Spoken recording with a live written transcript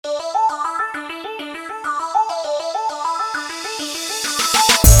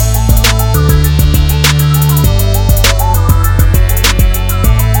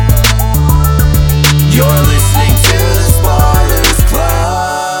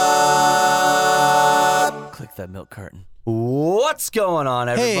curtain. What's going on,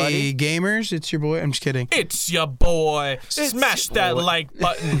 everybody? Hey, gamers, it's your boy. I'm just kidding. It's your boy. Smash that like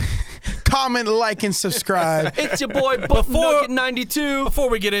button. Comment, like, and subscribe. It's your boy, Nugget92. Before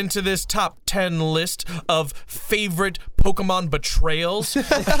we get into this top 10 list of favorite Pokemon betrayals,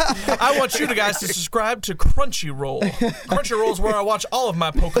 I want you guys to subscribe to Crunchyroll. Crunchyroll is where I watch all of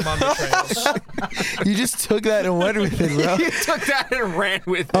my Pokemon betrayals. You just took that and went with it, bro. You took that and ran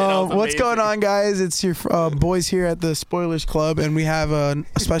with it. What's going on, guys? It's your boys here at the Spoilers Club, and we have a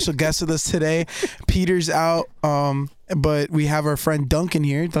special guest with us today. Peter's out, but we have our friend Duncan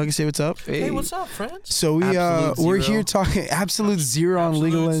here. Duncan, say what's up. Hey, what's up, friends? So we're here talking Absolute Zero on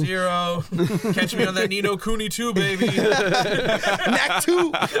League of Legends. Zero. Catch me on that Nino Kuni 2, baby. Knack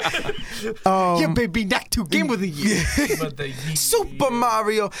 2. Yeah, baby, Knack 2 game of the year. Super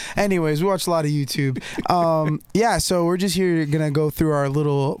Mario. Anyways, we watch a lot of YouTube. Yeah, so we're just here gonna go through our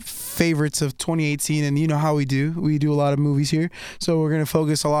little favorites of 2018, and you know how we do. We do a lot of movies here, so we're gonna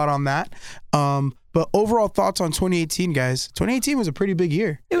focus a lot on that. But overall thoughts on 2018, guys. 2018 was a pretty big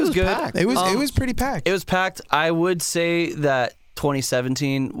year. It was good. packed. It was pretty packed. It was packed. I would say that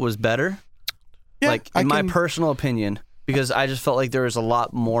 2017 was better. Yeah, like, in my personal opinion, because I just felt like there was a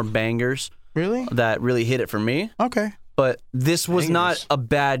lot more bangers Really? that really hit it for me. Okay. But this was not a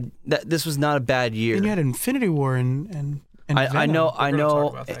bad. This was not a bad year. And you had Infinity War and I Venom. know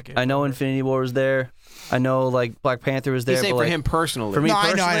talk about that game later. Infinity War was there. I know, like, Black Panther was there. You say but, for like, him personally. For me No, I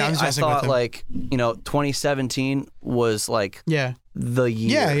know, personally, I was I messing with thought, him. like, 2017 was, like, Yeah. the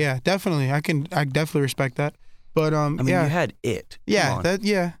year. Yeah, definitely. I definitely respect that. But I mean, yeah. you had it. Come Yeah,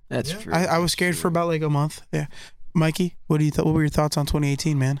 on. That's true. I was scared for about like a month. Yeah. Mikey, what were your thoughts on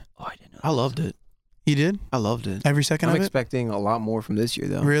 2018, man? Oh, I didn't know. I loved it. You did? I loved it. Every second I'm of it? expecting a lot more from this year,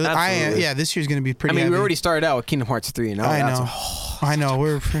 though. Really? Absolutely. Yeah, this year's going to be pretty I mean, we heavy. already started out with Kingdom Hearts 3, and I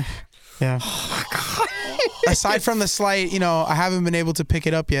know. Yeah. Aside from the slight, I haven't been able to pick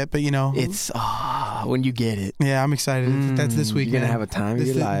it up yet, but it's when you get it. yeah, I'm excited. That's this weekend. You're gonna have a time of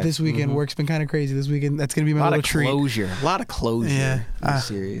your life. This weekend work's been kind of crazy. This weekend, that's gonna be A my lot little of treat. closure. A lot of closure. Yeah. I'm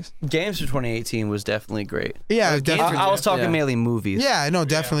serious. Games for 2018 was definitely great. Yeah, definitely. I was talking Yeah. mainly movies. Yeah, no,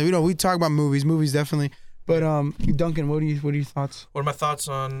 definitely. We talk about movies definitely. But Duncan, what are your thoughts? What are my thoughts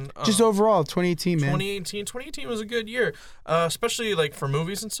on Just overall, 2018, man. 2018 was a good year, especially like for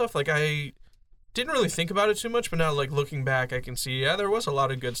movies and stuff. Like, I didn't really think about it too much, but now, like, looking back, I can see, there was a lot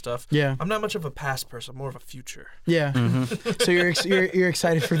of good stuff. Yeah. I'm not much of a past person, more of a future. Yeah. So you're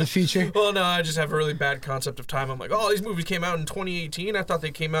excited for the future? Well, no, I just have a really bad concept of time. I'm like, oh, these movies came out in 2018. I thought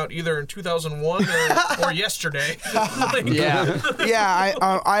they came out either in 2001 or yesterday. Like, Yeah. Yeah,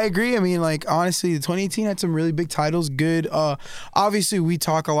 I agree. I mean, like, honestly, 2018 had some really big titles. Good. Obviously, we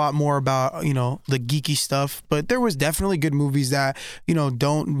talk a lot more about the geeky stuff, but there was definitely good movies that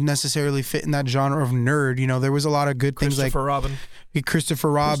don't necessarily fit in that genre of nerd. There was a lot of good things like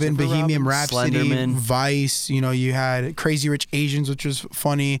Christopher Robin, Bohemian Rhapsody, Slenderman. Vice. You had Crazy Rich Asians, which was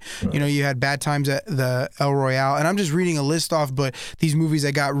funny. You had Bad Times at the El Royale, and I'm just reading a list off. But these movies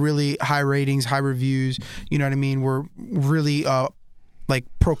that got really high ratings, high reviews, you know what I mean, were really like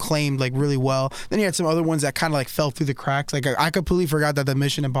proclaimed like really well. Then you had some other ones that kind of like fell through the cracks. Like I completely forgot that the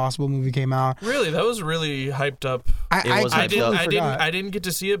Mission Impossible movie came out. Really, that was really hyped up. It was I hyped up. I didn't get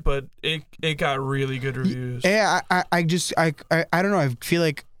to see it, but it got really good reviews. Yeah, I don't know. I feel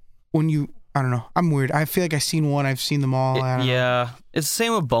like I don't know. I'm weird. I feel like I've seen one. I've seen them all. I don't know. Yeah. It's the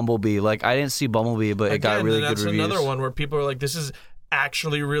same with Bumblebee. Like, I didn't see Bumblebee, but it got really good reviews. That's another one where people are like, this is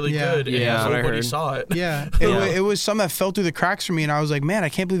actually really good. Yeah, and I nobody heard. saw it. Yeah, it was some that fell through the cracks for me, and I was like, man, I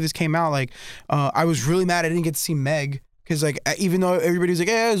can't believe this came out. Like, I was really mad I didn't get to see Meg, because like even though everybody was like,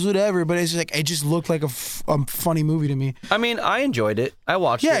 yeah, it's whatever, but it's just like it just looked like a funny movie to me. I mean, I enjoyed it. I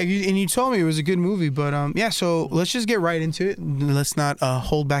watched Yeah, it. and you told me it was a good movie, but yeah. So let's just get right into it. Let's not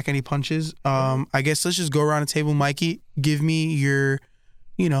hold back any punches. I guess let's just go around the table. Mikey, give me your,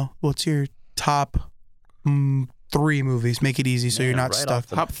 what's your top 3 movies? Make it easy so you're not right stuck. off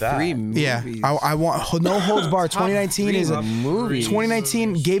the Top bat. 3 movies. Yeah, I want no holds barred. 2019 is a movies.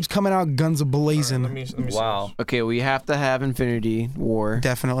 2019. Gabe's coming out guns a blazing. Let me see. Wow. Okay, we have to have Infinity War.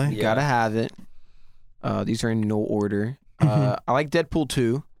 Definitely. Yeah. Gotta have it. These are in no order. I like Deadpool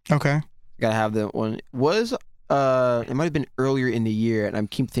 2. Okay. Gotta have that one. It might have been earlier in the year, and I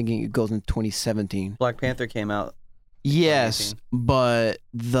keep thinking it goes in 2017. Black Panther came out. Yes, but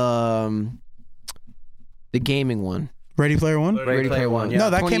the gaming one. Ready Player One? Ready Player One. Yeah. No,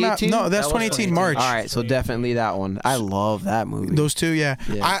 that came out. 2018? No, that's That was 2018 March. All right, so definitely that one. I love that movie. Those two, yeah.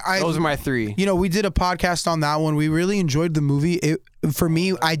 Those are my three. You know, we did a podcast on that one. We really enjoyed the movie. For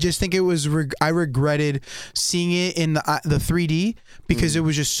me, I just think it was. I regretted seeing it in the 3D because it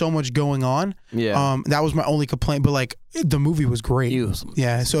was just so much going on. Yeah. That was my only complaint. But like, the movie was great.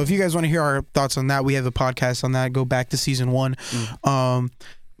 Yeah. So if you guys want to hear our thoughts on that, we have the podcast on that. Go back to season 1.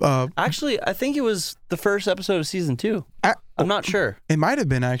 Actually, I think it was the first episode of season 2. I'm not sure. It might have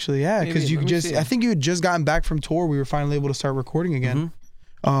been actually, yeah, because Maybe. you Let me just. see. I think you had just gotten back from tour. We were finally able to start recording again.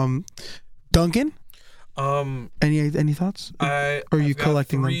 Duncan, any thoughts? Or are you I've got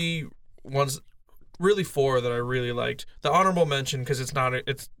collecting them? 3 ones, really 4 that I really liked. The honorable mention, because it's not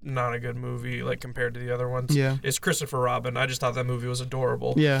a good movie like compared to the other ones. Yeah. Is Christopher Robin. I just thought that movie was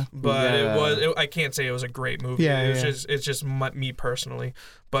adorable. Yeah. But Yeah. I can't say it was a great movie. Yeah, It's just me personally.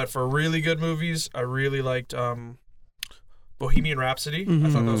 But for really good movies, I really liked Bohemian Rhapsody. I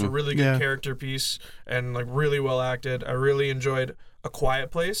thought that was a really good character piece and like really well acted. I really enjoyed A Quiet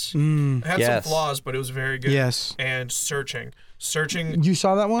Place. It had some flaws, but it was very good. Yes. And Searching. You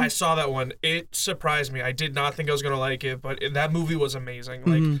saw that one? I saw that one. It surprised me. I did not think I was gonna like it, but that movie was amazing.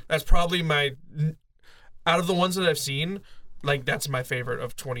 Like that's probably out of the ones that I've seen, like that's my favorite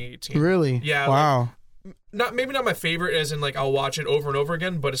of 2018. Really? Yeah. Wow. Maybe not my favorite, as in like I'll watch it over and over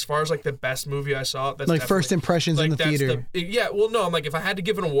again. But as far as like the best movie I saw, that's Like first impressions in the that's theater. Well, no, I'm like if I had to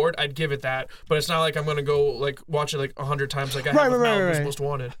give an award, I'd give it that. But it's not like I'm gonna go like watch it like 100 times like I have with Malibu's Most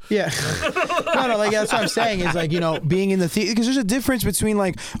Wanted. Yeah. no, like that's what I'm saying is like, you know, being in the theater, because there's a difference between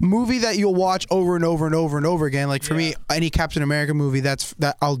like movie that you'll watch over and over and over and over again. Like for me, any Captain America movie, that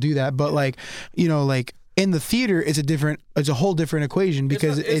I'll do that. But like, you know, like in the theater, it's a whole different equation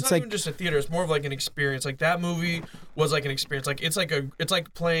because it's not like even just a theater. It's more of like an experience. Like that movie was like an experience. Like it's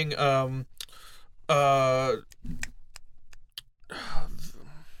like playing the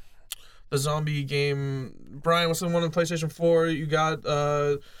zombie game. Brian, what's the one on PlayStation 4? You got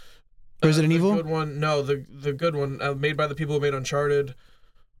Resident the Evil? Good one. No, the good one made by the people who made Uncharted.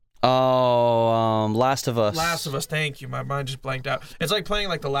 Oh, Last of Us. Last of Us. Thank you. My mind just blanked out. It's like playing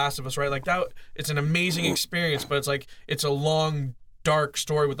like The Last of Us, right? Like that. It's an amazing experience, but it's a long, dark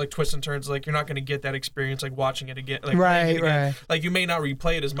story with like twists and turns. Like you're not going to get that experience like watching it again. Like playing it again. Right. Like you may not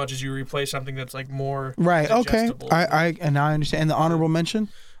replay it as much as you replay something that's like more right. Okay. digestible. I understand. And the honorable mention?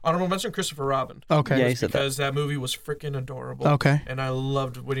 Honorable mention: Christopher Robin. Okay. Yeah, he said that. Because that movie was freaking adorable. Okay. And I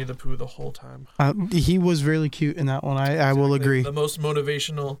loved Winnie the Pooh the whole time. He was really cute in that one. I will agree. The most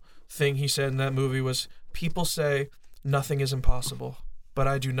motivational thing he said in that movie was, "People say nothing is impossible, but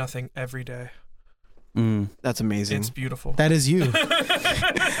I do nothing every day." That's amazing. It's beautiful. That is you.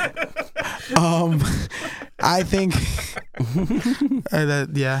 I think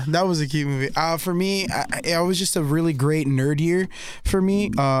that was a cute movie. For me, it was just a really great nerd year for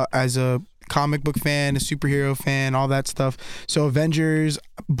me as a comic book fan, a superhero fan, all that stuff. So Avengers,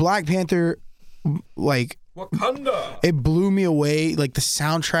 Black Panther, like Wakanda. it blew me away. Like the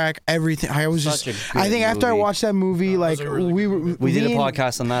soundtrack, everything. I was Such a I good think after I movie. watched that movie, like was a really we good were movie. We did a me and-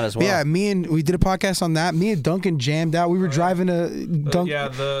 podcast on that as well. Yeah, we did a podcast on that. Me and Duncan jammed out. We were driving to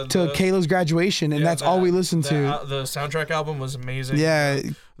Kayla's graduation, and that's all we listened to. The soundtrack album was amazing. Yeah.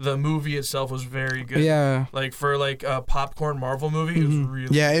 The movie itself was very good. Yeah. Like for like a popcorn Marvel movie, it was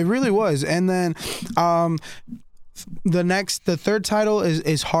really Yeah, it really was. And then the third title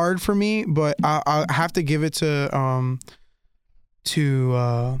is hard for me, but I have to give it to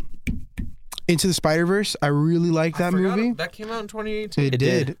Into the Spider-Verse. I really like that forgot movie. That came out in 2018. It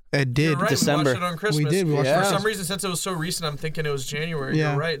did. It did. You're right, December. We watched it on Christmas. We did. We watched it. For Yeah. some reason, since it was so recent, I'm thinking it was January.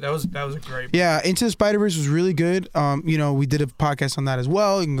 Yeah. You're right. That was a great. Yeah, Into the Spider-Verse was really good. You know, we did a podcast on that as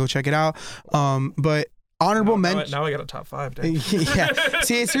well. You can go check it out. But honorable mention. Now I got a top 5. Dang. Yeah.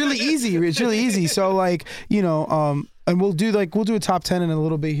 See, it's really easy. It's really easy. So like, you know, and we'll do a top 10 in a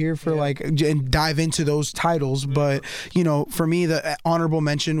little bit here for like and dive into those titles. But you know, for me, the honorable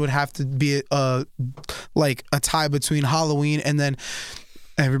mention would have to be like a tie between Halloween and then.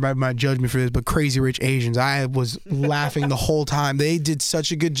 Everybody might judge me for this, but Crazy Rich Asians. I was laughing the whole time. They did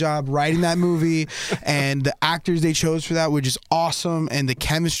such a good job writing that movie, and the actors they chose for that were just awesome, and the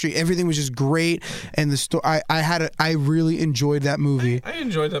chemistry, everything was just great. And the story, I really enjoyed that movie. I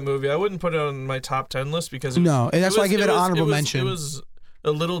enjoyed that movie. I wouldn't put it on my top 10 list because No, and that's why I give it an honorable mention. It was a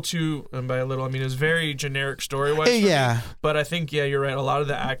little too, and by a little I mean it's very generic story-wise. for Yeah. me. But I think you're right. A lot of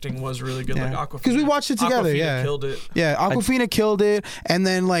the acting was really good. Yeah. Like Aquafina, 'Cause we watched it together, Aquafina yeah. killed it. Yeah, Aquafina killed it, and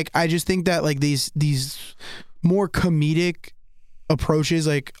then like I just think that like these more comedic approaches,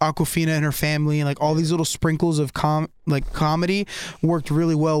 like Aquafina and her family, and like all these little sprinkles of comedy worked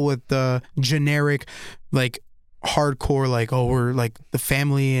really well with the generic like hardcore, like, oh, we're like the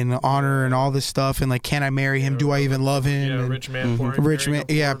family and honor and all this stuff, and like, can I marry him? Do I even love him? Yeah, And rich man, rich man,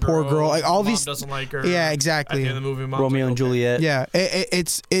 yeah, poor girl, like all mom these. doesn't like her. Yeah, At exactly. the end of the movie, mom's Romeo like, and okay. Juliet. Yeah,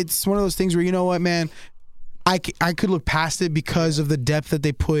 it's one of those things where, you know what, man, I could look past it because of the depth that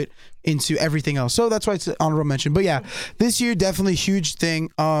they put into everything else. So that's why it's an honorable mention. But yeah, this year definitely huge thing.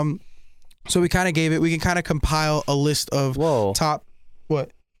 So we kind of gave it. We can kind of compile a list of Whoa. top.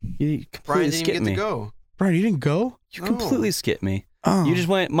 What? You Brian completely didn't skipped even get me. to go. Brian, you didn't go? You completely skipped me. Oh, You just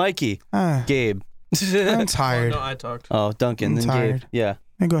went Mikey, Gabe. I'm Oh, tired. no, I talked. Oh, Duncan, I'm then Gabe. tired. Yeah,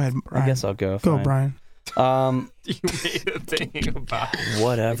 Go ahead, Brian. I guess I'll go. Go, fine. Brian. You made a thing about it.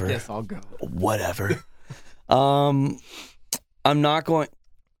 Whatever. Yes, I'll go. Whatever. I'm not going.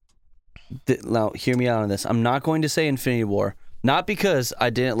 Now, hear me out on this. I'm not going to say Infinity War, not because I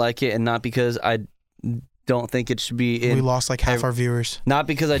didn't like it, and not because I don't think it should be We in. lost like half our viewers. Not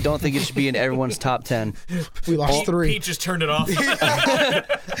because I don't think it should be in everyone's top 10. We lost three. Pete just turned it off.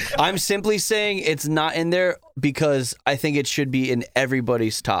 I'm simply saying it's not in there because I think it should be in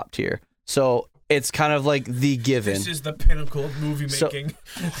everybody's top tier. So it's kind of like the given. This is the pinnacle of movie So- making.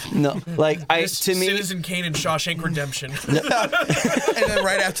 No, like to me, Citizen Kane and Shawshank Redemption. And then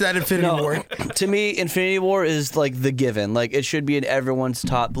right after that, Infinity War. to me, Infinity War is like the given. Like it should be in everyone's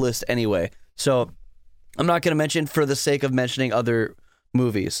top list anyway. So I'm not going to mention for the sake of mentioning other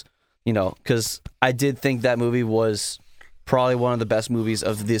movies, because I did think that movie was probably one of the best movies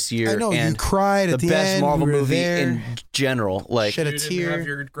of this year. I know, you and cried at the best end. Marvel We were movie there. in general. Like Shed a You didn't tear. have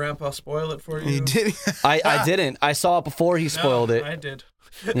your grandpa spoil it for you. You did. I didn't. I saw it before he spoiled No, it. I did.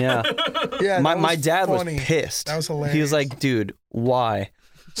 Yeah. Yeah, my that my was dad funny. was pissed. That was He hilarious. was like, "Dude, why?"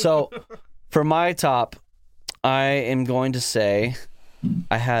 So, for my top, I am going to say,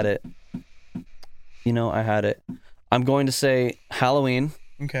 I had it. I had it. I'm going to say Halloween.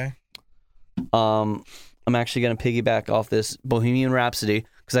 Okay. I'm actually going to piggyback off this Bohemian Rhapsody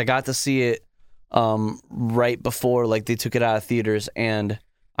because I got to see it right before like they took it out of theaters, and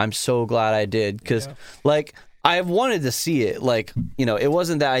I'm so glad I did because like I wanted to see it. Like it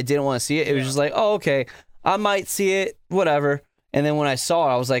wasn't that I didn't want to see it. It was just like, oh, okay, I might see it, whatever. And then when I saw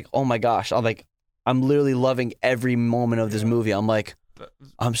it, I was like, oh my gosh, I'm literally loving every moment of this movie. I'm like,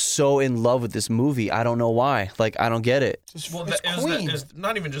 I'm so in love with this movie. I don't know why. Like, I don't get it. Well, It's Queen. it's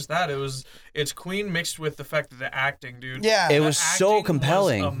not even just that. It's Queen mixed with the fact that the acting, dude. Yeah. It The was so acting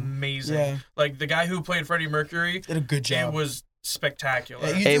compelling. was amazing. Yeah. Like the guy who played Freddie Mercury, Did a good job. it was spectacular.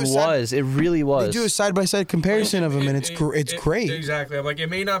 Yeah, you It do a side- was. It really was. They do a side by side comparison of him, and it's great. Exactly. I'm like, it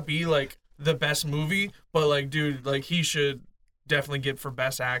may not be like the best movie, but like, dude, like he should definitely get for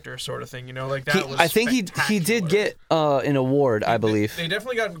best actor, sort of thing. Like that was. I think he did get an award, I believe. They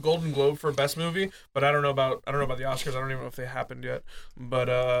definitely got Golden Globe for best movie, but I don't know about the Oscars. I don't even know if they happened yet. But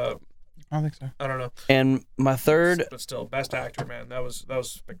I don't think so. I don't know. And my third, But still, best actor, man. That was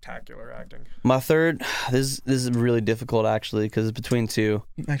spectacular acting. this is really difficult actually because it's between two.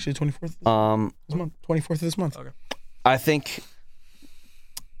 Actually, 24th this month. 24th of this month. Okay. I think,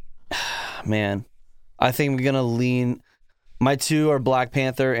 man, I think I'm gonna lean. My two are Black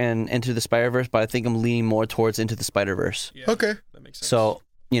Panther and Into the Spider-Verse, but I think I'm leaning more towards Into the Spider-Verse. Yeah, Okay. that makes sense. So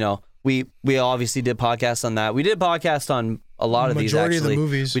we obviously did podcasts on that. We did podcasts on a lot of these Majority of the actually.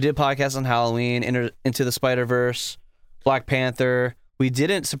 movies. We did podcasts on Halloween, Into the Spider-Verse, Black Panther. We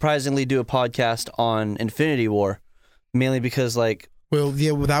didn't surprisingly do a podcast on Infinity War, mainly because like Well,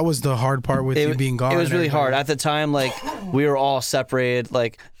 yeah, that was the hard part with you being gone. it was and really hard everybody. at the time. Like we were all separated.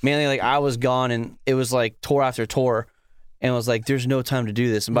 Like mainly like I was gone, and it was like tour after tour, and it was like there's no time to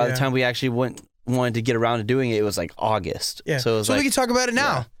do this. And by the Yeah. time we actually wanted to get around to doing it, it was like August. Yeah. So it was we like can talk about it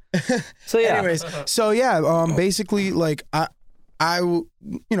now. so yeah. Anyways, so yeah, basically, like a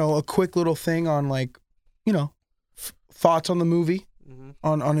quick little thing on like, thoughts on the movie,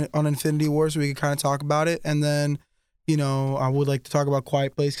 on Infinity War, so we could kind of talk about it, and then, I would like to talk about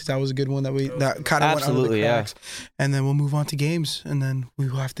Quiet Place because that was a good one that kind of went under the Absolutely, yeah. cracks, and then we'll move on to games, and then we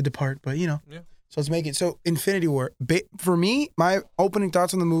will have to depart, but Yeah. So let's make it. So Infinity War, for me, my opening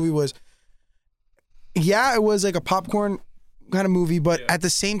thoughts on the movie was, yeah, it was like a popcorn kind of movie, but at the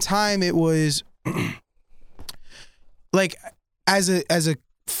same time, it was like as a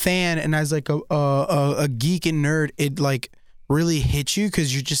fan and as like a geek and nerd, it like really hits you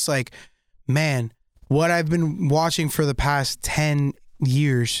because you're just like, man, what I've been watching for the past 10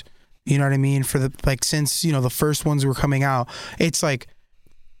 years, you know what I mean? For the like since the first ones were coming out, it's like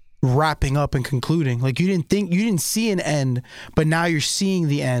wrapping up and concluding. Like you didn't see an end, but now you're seeing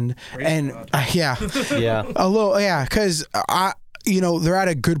the end. And yeah. Yeah. A little, yeah, because they're at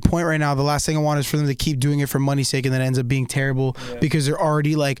a good point right now. The last thing I want is for them to keep doing it for money's sake, and then it ends up being terrible because they're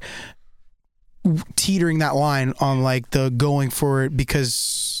already like teetering that line on like the going for it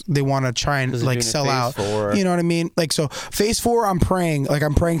because they want to try and like sell out. You know what I mean? Like, so phase 4, I'm praying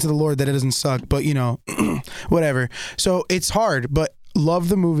to the Lord that it doesn't suck, but you know, whatever. So it's hard, but love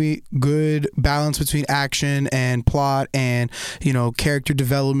the movie. Good balance between action and plot and, you know, character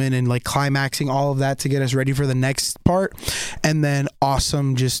development and like climaxing, all of that to get us ready for the next part. And then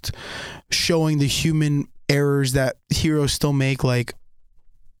awesome, just showing the human errors that heroes still make, like,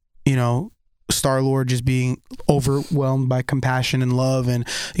 you know, Star-Lord just being overwhelmed by compassion and love, and,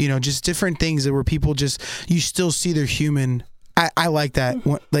 you know, just different things that where people just, you still see they're human. I like that.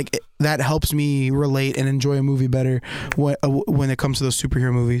 Like, that helps me relate and enjoy a movie better when it comes to those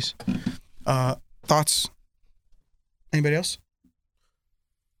superhero movies. Thoughts? Anybody else?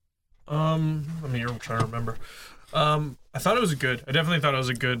 I mean, I'm trying to remember. I thought it was good. I definitely thought it was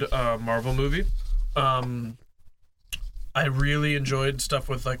a good Marvel movie. I really enjoyed stuff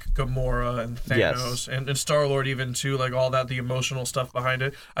with like Gamora and Thanos and Star-Lord even too, like all that, the emotional stuff behind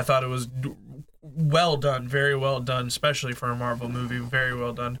it. I thought it was well done, very well done, especially for a Marvel movie, very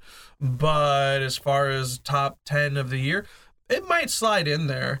well done. But as far as top 10 of the year, it might slide in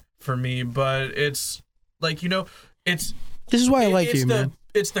there for me, but it's like, you know, this is why I like you, man.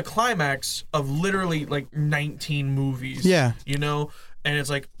 It's the climax of literally like 19 movies. Yeah. You know? And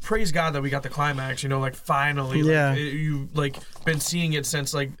it's like, praise God that we got the climax, you know, like finally. Yeah. Like, you've like been seeing it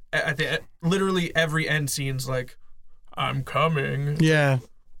since like at the literally every end scene's like, I'm coming. Yeah.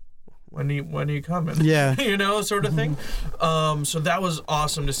 When are you coming? Yeah. You know, sort of thing. So that was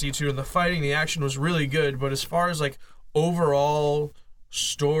awesome to see too. And the fighting, the action was really good. But as far as like overall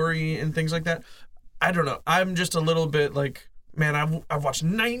story and things like that, I don't know. I'm just a little bit like, man, I've watched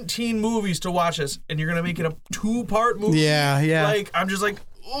 19 movies to watch this, and you're gonna make it a 2-part movie. Yeah. Like, I'm just like,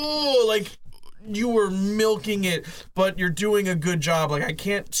 oh, like you were milking it, but you're doing a good job. Like, I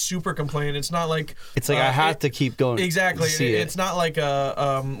can't super complain. It's not like I have to keep going. Exactly. To see it's not like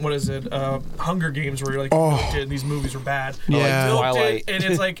what is it? Hunger Games, where you're like, milked it, and these movies are bad. Yeah. Milked Twilight. it, and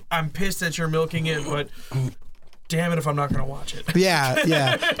it's like, I'm pissed that you're milking it, but damn it if I'm not gonna watch it. Yeah.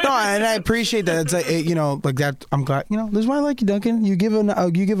 No, and I appreciate that. It's like, you know, like that. I'm glad. You know, this is why I like you, Duncan. You give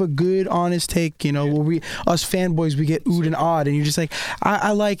a good, honest take. You know, where us fanboys, we get oohed and awed, and you're just like,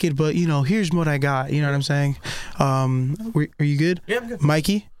 I like it, but you know, here's what I got. You know what I'm saying? Are you good? Yeah, I'm good.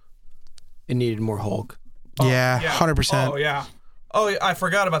 Mikey? It needed more Hulk. Yeah, 100%. Oh yeah. Oh, I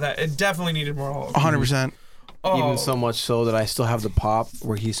forgot about that. It definitely needed more Hulk. 100%. Oh. Even so much so that I still have the pop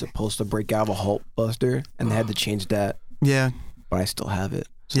where he's supposed to break out of a Hulk Buster, and they had to change that. Yeah. But I still have it.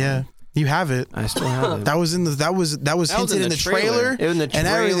 So Yeah. You have it. I still have it. That was hinted in the trailer. It was in the and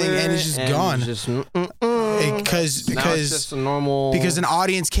everything, and it's just gone. Just, Because now it's just a normal. Because an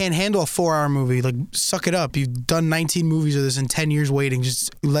audience can't handle a 4-hour movie. Like, suck it up. You've done 19 movies of this in 10 years waiting.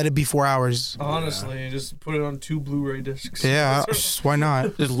 Just let it be 4 hours. Honestly, just put it on 2 Blu-ray discs. Yeah, why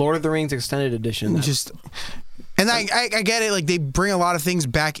not? Just Lord of the Rings extended edition. Just. And I get it. Like, they bring a lot of things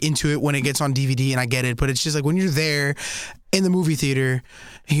back into it when it gets on DVD, and I get it. But it's just like when you're there in the movie theater,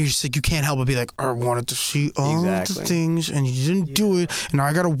 and you're just like, you can't help but be like, I wanted to see all of the things, and you didn't do it, and now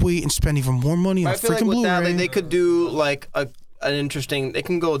I gotta wait and spend even more money on a freaking Blu-ray. That, they could do like an interesting. They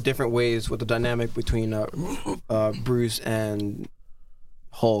can go different ways with the dynamic between Bruce and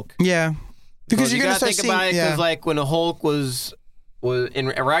Hulk. Yeah, because you're you gonna gotta start think about it. seeing. Because like when the Hulk was in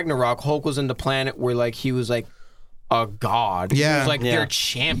Ragnarok, Hulk was in the planet where like he was like a god. Yeah. He was like their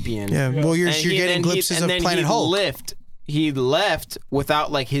champion. Yeah, well, you're getting glimpses of Planet Hulk. He left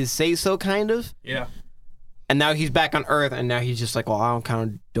without like his say so, kind of. Yeah. And now he's back on Earth, and now he's just like, well, I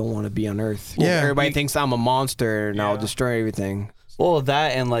don't want to be on Earth. Yeah. Everybody thinks I'm a monster, and I'll destroy everything. Well,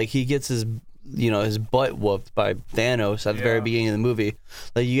 that and like he gets his butt whooped by Thanos at the very beginning of the movie.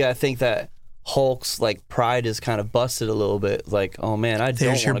 Like, you gotta think that Hulk's like pride is kind of busted a little bit. Like, oh man, I don't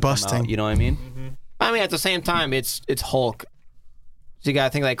want to come out. You know what I mean? Mm-hmm. I mean, at the same time, it's Hulk. So you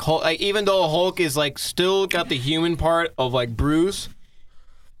gotta think like Hulk. Like, even though Hulk is like still got the human part of like Bruce,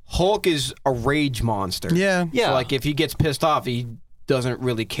 Hulk is a rage monster. Yeah. So like if he gets pissed off, he doesn't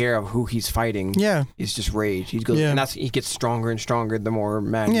really care of who he's fighting. Yeah. It's just rage. He goes, and he gets stronger and stronger the more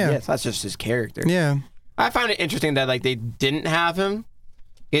mad he gets. That's just his character. Yeah. I find it interesting that like they didn't have him.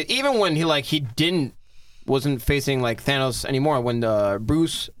 Even when he wasn't facing like Thanos anymore. When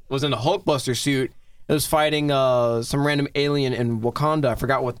Bruce was in the Hulkbuster suit, it was fighting some random alien in Wakanda. I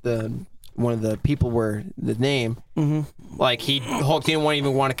forgot what one of the people were, the name. Mm-hmm. Like Hulk didn't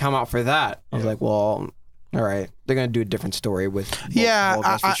even want to come out for that. I was like, well, all right, they're gonna do a different story with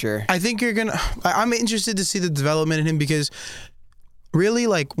Hulk, for sure. I think I'm interested to see the development in him because really,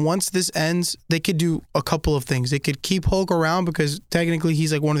 like, once this ends, they could do a couple of things. They could keep Hulk around because technically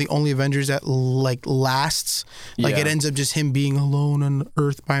he's like one of the only Avengers that like lasts. Like Yeah. it ends up just him being alone on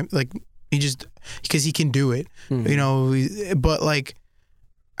Earth by like because he can do it, you know. But like,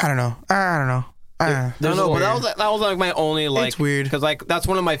 I don't know. No, but that was like my only like. It's weird. because like that's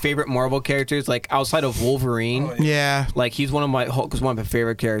one of my favorite Marvel characters. Like outside of Wolverine, Yeah. like he's one of my Hulk is one of my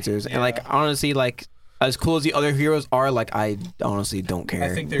favorite characters. And like honestly, like as cool as the other heroes are, like I honestly don't care. I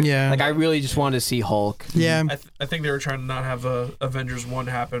think they're. Yeah. like I really just wanted to see Hulk. Yeah. I think they were trying to not have a Avengers 1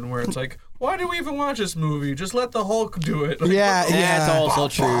 happen where it's like, why do we even watch this movie? Just let the Hulk do it. Like, Yeah. That's also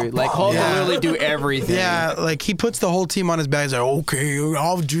true. Like Hulk Yeah. can literally do everything. Yeah, like he puts the whole team on his back. He's like, okay,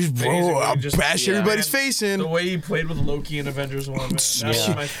 I'll just I'll just- bash yeah. everybody's face in. The way he played with Loki in Avengers 1, man, that's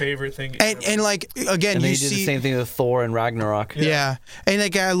my favorite thing. And like again, And then you he did see the same thing with Thor and Ragnarok. Yeah. And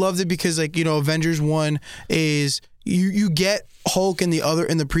like I loved it because like, you know, Avengers 1 is you get Hulk in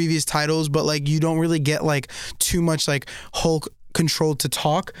the previous titles, but like you don't really get like too much like Hulk controlled to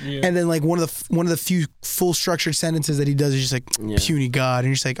talk. And then like one of the few full structured sentences that he does is just like puny god, and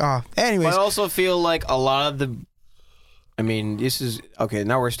you're just like, oh. Anyways. But I also feel like a lot of the. I mean, this is okay.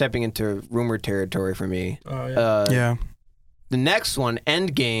 Now we're stepping into rumor territory for me. Yeah. The next one,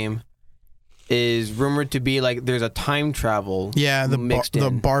 Endgame, is rumored to be like there's a time travel. Yeah, the mixed the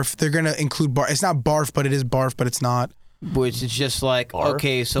in, barf. They're gonna include barf. It's not barf, but it is barf, but it's not. which is just like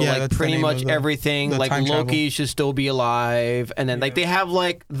okay, so Yeah, like that's the pretty name much of the everything. Like time Loki travel. should still be alive, and then like they have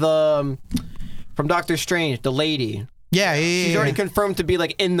like the from Doctor Strange, the lady. Yeah, She's already confirmed to be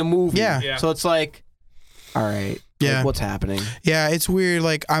like in the movie. Yeah. So it's like, all right. Yeah. Like, what's happening? Yeah, it's weird.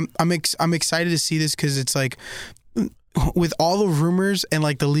 Like I'm excited to see this because it's like with all the rumors and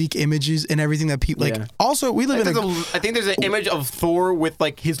like the leak images and everything that people like. Yeah. Also, we live in I think there's an image of Thor with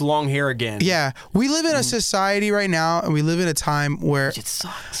like his long hair again. Yeah, we live in a society right now, and we live in a time where It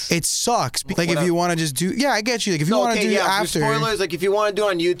sucks. it sucks. Like if you want to just do, I get you. Like if you No, want to okay, do yeah, for after, spoilers, like if you want to do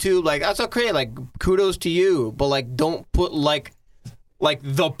it on YouTube, like that's okay. Like kudos to you, but like don't put like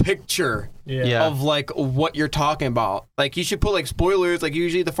the picture Yeah. of like what you're talking about. Like you should put like spoilers, like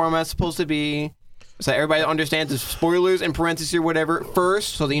usually the format's supposed to be so everybody understands the spoilers in parentheses or whatever first,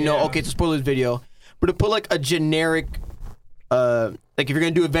 so that you know okay it's a spoilers video. But to put like a generic, like if you're gonna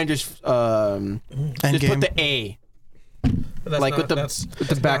do Avengers, just put the A. But that's like not, with the that's with that's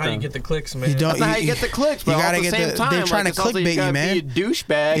the not how you background. get the clicks, man. You don't- That's not how you get the clicks, but you gotta at the get same the- time, they're trying like, to it's also clickbait you, gotta man. Be a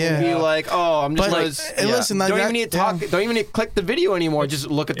douchebag and Yeah. be like, oh, I'm just But, gonna. like, listen, like don't that- even need to talk. Don't even need to click the video anymore. Just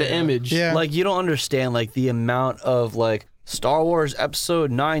look at the image. Yeah. Like you don't understand like the amount of like Star Wars Episode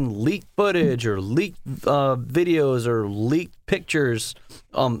 9 leaked footage or leaked videos or leaked pictures,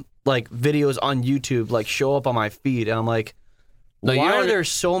 like videos on YouTube like show up on my feed, and I'm like, No, you why don't- are there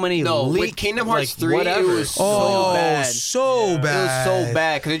so many No, with leaked? Kingdom Hearts like, 3, whatever. it was so oh, bad. so It bad. was so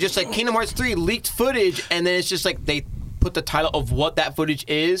bad because it's just like Kingdom Hearts 3 leaked footage, and then it's just like they put the title of what that footage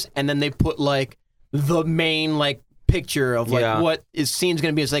is, and then they put like the main like picture of like Yeah. what is scene's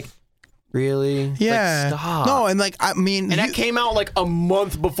gonna be. It's like, really? Yeah. Like, stop. No, and like I mean, And that came out like a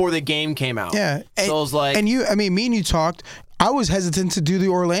month before the game came out. yeah. And, So I was like, and you, I mean, me and you talked. I was hesitant to do the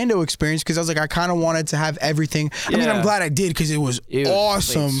Orlando experience because I was like, I kind of wanted to have everything. I mean, Yeah. I'm glad I did because it was It was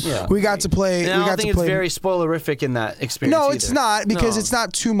awesome. great. We got to play. And I we don't got think to it's play. very spoilerific in that experience. No, it's either. not because No. it's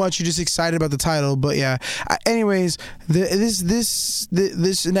not too much. You're just excited about the title. But yeah. Anyways, this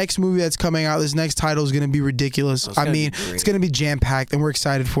next movie that's coming out, this next title is going to be ridiculous. I gonna mean, be great. it's going to be jam packed, and we're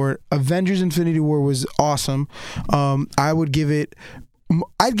excited for it. Avengers: Infinity War was awesome. I would give it.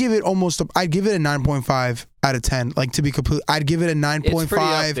 I'd give it a 9.5 out of 10. Like to be complete, I'd give it a 9.5. it's pretty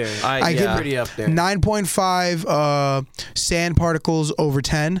up there. I give yeah. it pretty up there. 9.5 sand particles over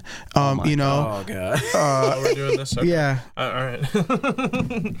 10. You know, Oh god. Oh, we're doing this. Okay. yeah. All right.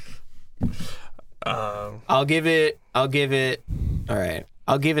 I'll give it. All right.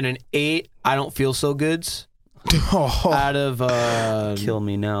 I'll give it an 8. I don't feel so goods. Oh, Out of Kill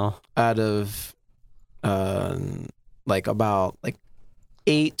me now. out of like about like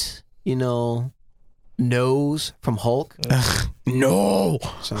 8. You know, no's from Hulk. no.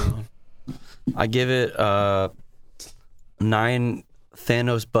 So I give it 9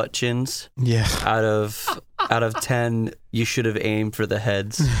 Thanos butt chins Yeah. out of 10. You should have aimed for the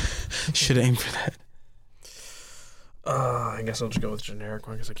heads. Should aim for that. I guess I'll just go with generic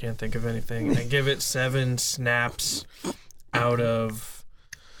one because I can't think of anything. I give it 7 snaps out of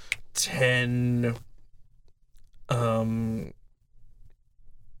 10.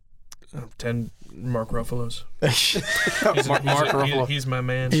 10 Mark Ruffalo's. Mark Ruffalo. He's my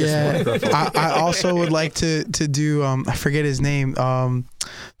man. Yeah. I also would like to do I forget his name.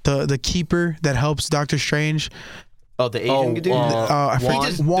 The keeper that helps Doctor Strange. Oh, the Asian dude. I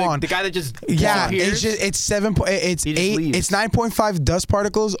forget Juan. The guy that just Yeah, disappears? it's 7. It's He just 8. leaves. It's 9.5 dust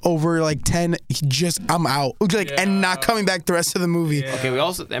particles over like 10. I'm out. Like and not coming back the rest of the movie. Yeah. Okay, we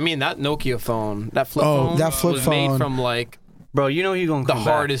also. I mean, that Nokia phone, that flip Oh, phone, that flip was phone. made from like Bro, you know he's gonna the come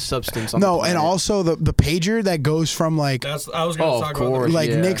back. hardest substance. On No, the and planet. also the pager that goes from like I was gonna talk of about course. like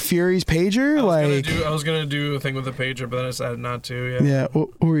yeah. Nick Fury's pager. I was gonna do a thing with the pager, but then I decided not to. Yeah. Yeah, what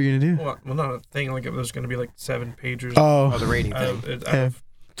were you gonna do? Well, not a thing. Like, if there's gonna be like 7 pagers. Oh, Oh, the rating out thing. of, out of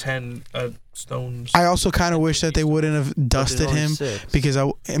 10 stones. I also kind of wish that they wouldn't have dusted only him 6. because I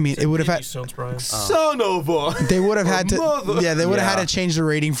mean it would have had Stones, Brian. Son of a. they would have had to mother. yeah they would have Yeah. had to change the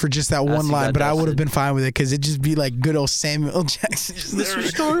rating for just that one he line, got but I would have dusted. been fine with it because it'd just be like good old Samuel Jackson. Just there.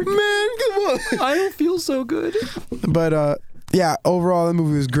 Stark. Man, come on. I don't feel so good. But yeah, overall the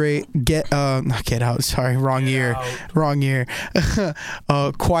movie was great. Not Get Out. Sorry, wrong year. Out. Wrong year.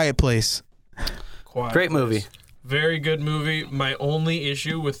 Quiet Place. Quiet Great Place. movie. Very good movie. My only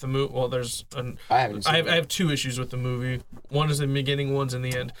issue with the movie, well, I haven't seen I it. have 2 issues with the movie. One is the beginning, one's in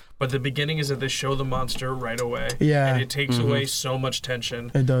the end. But the beginning is that they show the monster right away. Yeah. And it takes away so much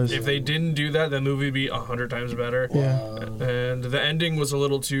tension. It does. If they didn't do that, the movie would be 100 times better. Yeah. And the ending was a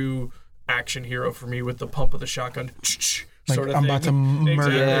little too action hero for me with the pump of the shotgun. Like, Sort of I'm thing. about to murder.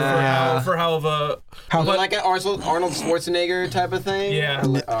 Exactly. Yeah. For how of a How- Was it like an Arnold Schwarzenegger type of thing? Yeah.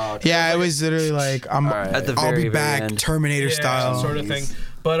 Okay. Yeah, it was literally like At the I'll very, be very back, end. Terminator style. sort of thing.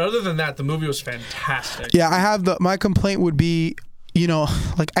 But other than that, the movie was fantastic. Yeah, I have my complaint would be,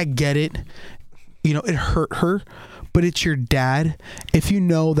 like I get it, it hurt her, but it's your dad. If you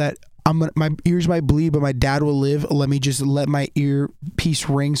know that my ears might bleed, but my dad will live, let me just let my earpiece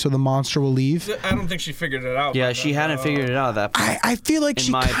ring so the monster will leave. I don't think she figured it out. Yeah, by she then, hadn't figured it out at that point. I feel like In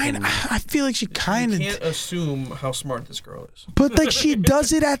she my kind of. opinion. I feel like she kind You of. can't assume how smart this girl is. But like she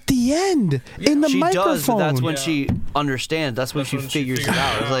does it at the end in the She microphone. does, but that's when Yeah. she understands. That's when That's she when she figures it figures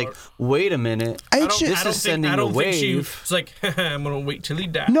out. it It's like, out. wait a minute. I I just- don't, This I don't is think, sending I don't the think she wave. was like, I'm gonna wait till he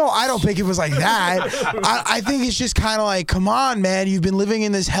dies. No, I don't think it was like that. I think it's just kind of like, come on, man. You've been living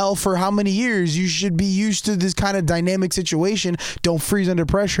in this hell for how many years? You should be used to this kind of dynamic situation. Don't freeze under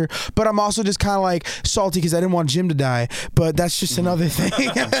pressure. But I'm also just kind of like salty because I didn't want Jim to die. But that's just another thing.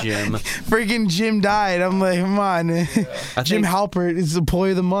 Jim. Freaking Jim died. I'm like, come on. I Jim think- Halpert is the employee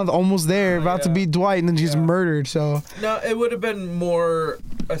of the month, almost there, about to yeah. be Dwight, and then she's murdered. So No, it would have been more,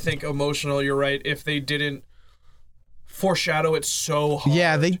 I think, emotional. You're right. If they didn't foreshadow it so hard.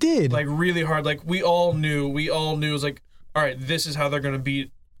 yeah, they did. Like really hard. Like we all knew. It was like, all right, this is how they're gonna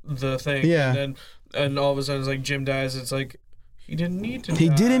beat the thing. Yeah. And all of a sudden, it's like Jim dies. It's like he didn't need to. He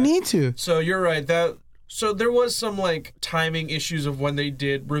die. didn't need to. So you're right. So there was some like timing issues of when they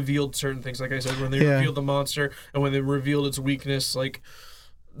revealed certain things. Like I said, when they Yeah. revealed the monster and when they revealed its weakness, like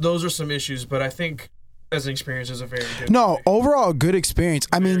those are some issues. But I think as an experience, is a very good. No, movie. overall good experience.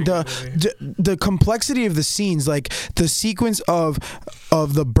 I mean Very good the complexity of the scenes, like the sequence of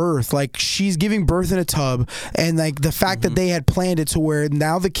the birth, like she's giving birth in a tub, and like the fact that they had planned it to where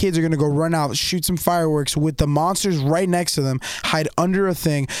now the kids are gonna go run out, shoot some fireworks with the monsters right next to them, hide under a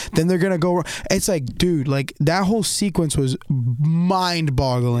thing, then they're gonna go. It's like, dude, like that whole sequence was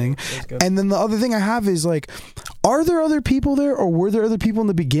mind-boggling. good. And then the other thing I have is like, are there other people there, or were there other people in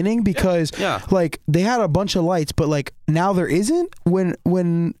the beginning? Because Yeah. like they had a bunch of lights, but like now there isn't.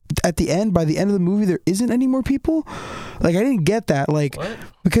 When at the end, by the end of the movie, there isn't any more people. Like I didn't get that. Like What?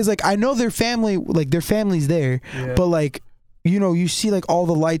 because like I know their family, like their family's there, Yeah. but like. You see like all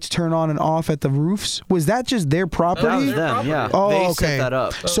the lights turn on and off at the roofs. Was that just their property? That was Their them, yeah. property. Oh, They okay. set that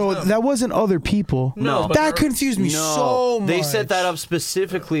up. So them. that wasn't other people. No, but That they're- confused me No, so much. they set that up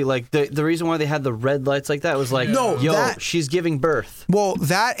specifically. Like the reason why they had the red lights like that was like, No, yo, that- she's giving birth. Well,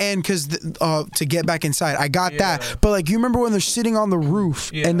 that and because to get back inside, I got Yeah. that. But like, you remember when they're sitting on the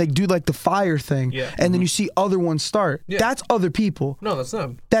roof Yeah. and they do like the fire thing, Yeah. and then you see other ones start. Yeah. That's other people. No, that's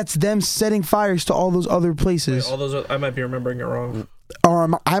them. That's them setting fires to all those other places. All those. I might be remembering it wrong. Or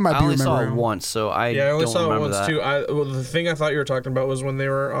I might I be only saw it remembering. once, so I Yeah, I only don't saw it remember once that. too. Well, the thing I thought you were talking about was when they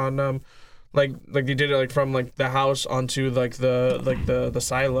were on like they did it like from like the house onto like the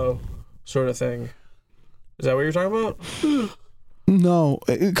silo sort of thing. Is that what you're talking about? No,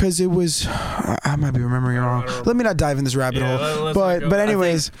 because it was. I might be remembering it wrong. I don't know. Let me not dive in this rabbit Yeah, hole. let's not go. But I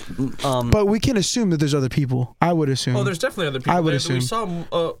anyways, but we can assume that there's other people. I would assume. Oh, there's definitely other people. I would We assume. saw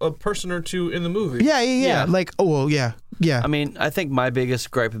a person or two in the movie. yeah. Yeah. Like, oh well, yeah. I mean, I think my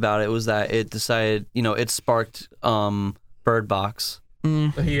biggest gripe about it was that it decided, it sparked Bird Box,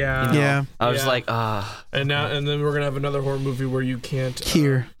 Yeah. Yeah. I was Yeah. like, And then we're gonna have another horror movie where you can't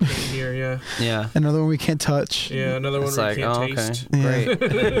Hear. can't hear. Yeah. yeah. Another one we can't touch. Yeah. Another one It's where like, you can't oh, okay, taste. Yeah. great.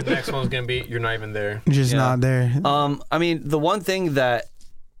 The next one's gonna be you're not even there. Just Yeah. not there. I mean, the one thing that,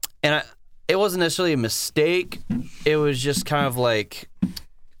 it wasn't necessarily a mistake. It was just kind of like,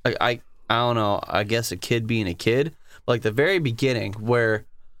 I don't know. I guess a kid being a kid. Like the very beginning, where,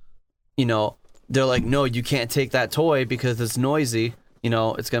 they're like, no, you can't take that toy because it's noisy.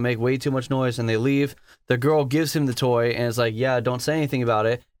 It's gonna make way too much noise, and they leave. The girl gives him the toy, and it's like, yeah, don't say anything about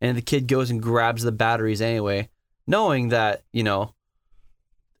it. And the kid goes and grabs the batteries anyway, knowing that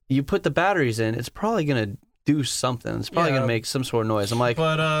you put the batteries in, it's probably gonna do something. It's probably Yeah. gonna make some sort of noise. I'm like,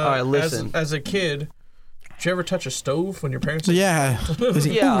 But all right, listen. as a kid, did you ever touch a stove when your parents? Yeah. Was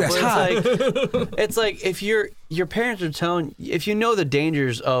he, Yeah, ooh, that's but hot. it's like if your parents are telling, if you know the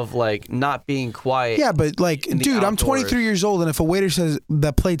dangers of like not being quiet. Yeah, but like, in the dude, I'm outdoors. 23 years old, and if a waiter says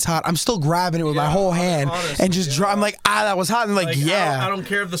the plate's hot, I'm still grabbing it with my whole hand honestly, and just I'm like, that was hot, and like, Like, yeah. I don't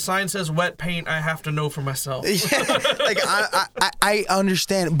care if the sign says wet paint. I have to know for myself. Like I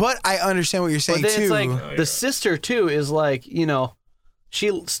understand, but I understand what you're saying But then too. it's like the sister too is like,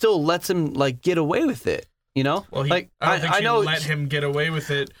 she still lets him like get away with it. Well, Like I don't think I she know let him get away with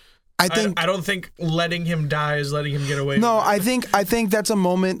it. I think I don't think letting him die is letting him get away. no, with it. I think that's a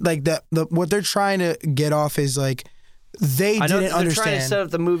moment like that. What they're trying to get off is like they I know didn't they're understand. trying to set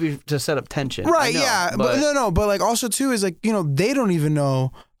up the movie to set up tension. I Right, know, yeah, but no, but like also too is like they don't even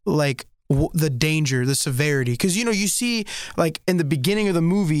know like the danger, the severity, because you see like in the beginning of the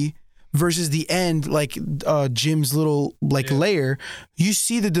movie versus the end, like Jim's little layer, you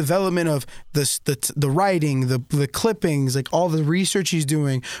see the development of the writing, the clippings, like all the research he's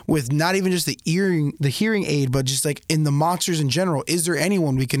doing with not even just the hearing aid, but just like in the monsters in general. Is there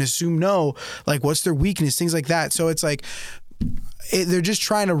anyone we can assume no? Like what's their weakness, things like that. So it's like. They're just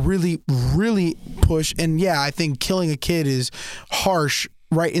trying to really, really push. And yeah, I think killing a kid is harsh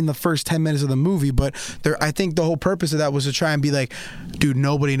right in the first 10 minutes of the movie. But I think the whole purpose of that was to try and be like, dude,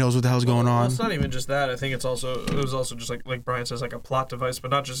 nobody knows what the hell's going Well, on. it's not even just that. I think it was also just like Brian says, like a plot device,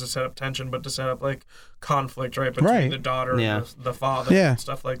 but not just to set up tension, but to set up like conflict, right, between Right. the daughter Yeah. and the father, Yeah. and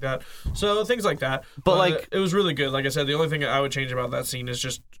stuff like that. So things like that. But, like- it was really good. Like I said, the only thing I would change about that scene is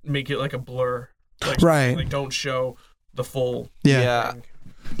just make it like a blur, like, Right. Like don't show the full. Yeah. thing.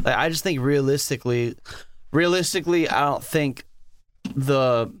 Like, I just think realistically, I don't think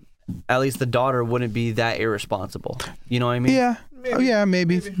at least the daughter wouldn't be that irresponsible. You know what I mean? Yeah. Maybe. Oh yeah,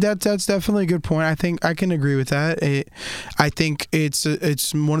 maybe. That's definitely a good point. I think I can agree with that. I think it's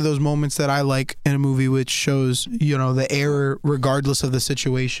one of those moments that I like in a movie, which shows the error regardless of the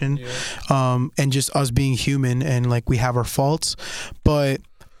situation, and just us being human and like we have our faults. But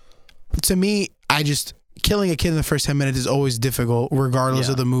to me, killing a kid in the first 10 minutes is always difficult regardless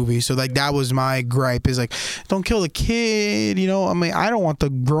of the movie. So like that was my gripe, is like, don't kill the kid, I mean, I don't want the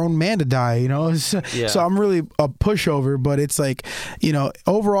grown man to die, So I'm really a pushover, but it's like,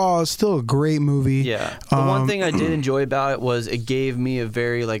 overall it's still a great movie. Yeah. The one thing I did enjoy about it was it gave me a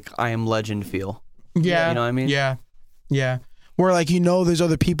very like I Am Legend feel. Yeah. You know what I mean? Yeah. Yeah. Where like there's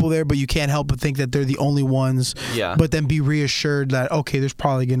other people there, but you can't help but think that they're the only ones. Yeah. But then be reassured that okay, there's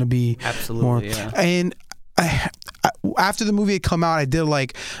probably gonna be Absolutely, more. yeah. And after the movie had come out,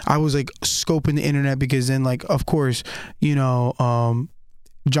 I was like scoping the internet, because then like of course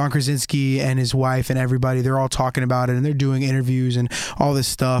John Krasinski and his wife and everybody, they're all talking about it and they're doing interviews and all this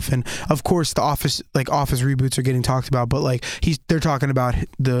stuff. And of course the Office reboots are getting talked about, but like they're talking about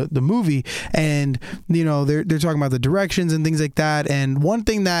the movie, and they're talking about the directions and things like that. And one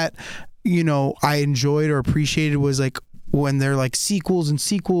thing that I enjoyed or appreciated was like when they're like sequels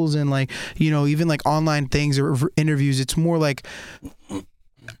and like even like online things or interviews, it's more like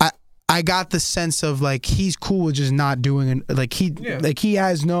I got the sense of like he's cool with just not doing it. Like he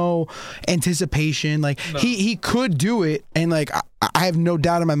has no anticipation. Like he could do it, and like I have no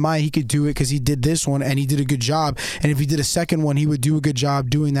doubt in my mind he could do it because he did this one and he did a good job. And if he did a second one, he would do a good job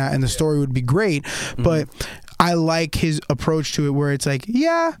doing that, and the story would be great. Mm-hmm. But I like his approach to it, where it's like,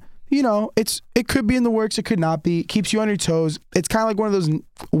 it could be in the works, it could not be. It keeps you on your toes. It's kind of like one of those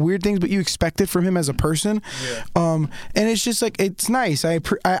weird things, but you expect it from him as a person. Yeah. And it's just like, it's nice.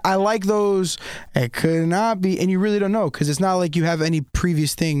 I like those. It could not be, and you really don't know, because it's not like you have any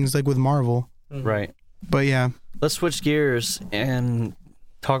previous things like with Marvel. Mm-hmm. Right. But yeah. Let's switch gears and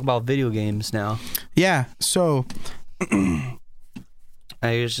talk about video games now. Yeah. So.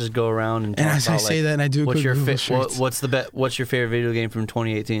 I just go around and talk as about, I say that, and I do a what's quick your Google search. what's your favorite video game from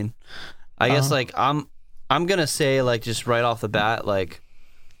 2018? I guess like I'm gonna say like just right off the bat, like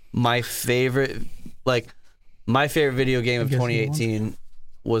my favorite, like my favorite video game of guess you won. 2018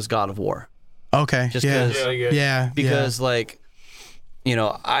 was God of War. Okay. Just yeah. 'cause- Yeah. Because like, you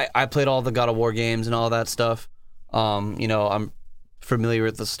know, I played all the God of War games and all that stuff. You know, I'm familiar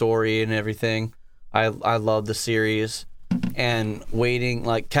with the story and everything. I love the series, and waiting,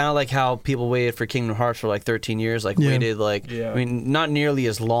 like kind of like how people waited for Kingdom Hearts for like 13 years, like waited like Yeah. I mean not nearly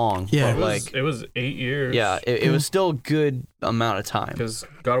as long, Yeah. but like it was 8 years. yeah, it was still a good amount of time. Because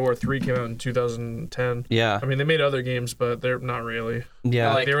God of War 3 came out in 2010. Yeah, I mean, they made other games, but they're not really.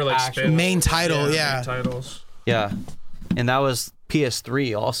 yeah, Like, they were like actual- spin-offs. Main title, yeah. main titles. yeah, and that was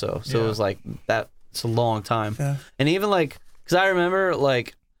PS3 also, so it Yeah. was like that. It's a long time, Yeah. and even like because I remember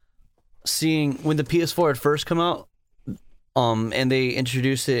like seeing when the PS4 had first come out, and they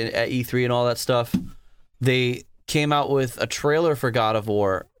introduced it at E3 and all that stuff. They came out with a trailer for God of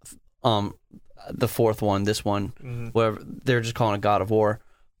War, the fourth one, this one, whatever they're just calling it God of War,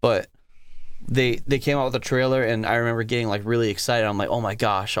 but they came out with a trailer, and I remember getting like really excited. I'm like, oh my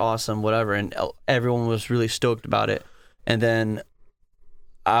gosh, awesome, whatever, and everyone was really stoked about it. And then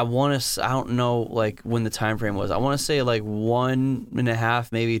I don't know like when the time frame was. I want to say like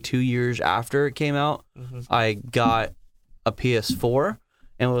 1.5, maybe 2 years after it came out, I got a PS4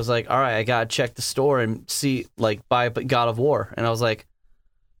 and was like, all right, I gotta check the store and see like buy God of War. And I was like,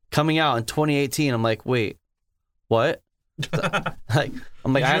 coming out in 2018. I'm like, wait, what? Like,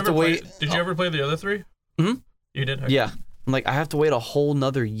 I'm like, I have to wait. Did you ever play the other three? Mhm. You did? Okay. Yeah. I'm like, I have to wait a whole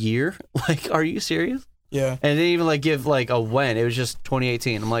nother year. Like, are you serious? Yeah. And it didn't even like give like a when. It was just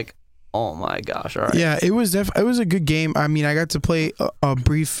 2018. I'm like, oh my gosh, all right. Yeah, it was it was a good game. I mean, I got to play a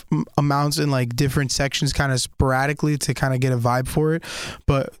brief amounts in like different sections, kind of sporadically to kind of get a vibe for it.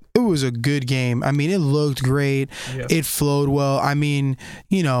 But it was a good game. I mean, it looked great. Yeah. It flowed well. I mean,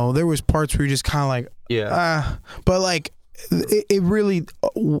 you know, there was parts where you're just kind of like, Yeah. but like. It really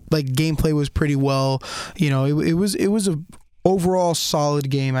like gameplay was pretty well. You know, it was a overall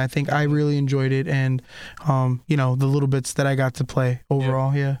solid game. I think I really enjoyed it, and you know, the little bits that I got to play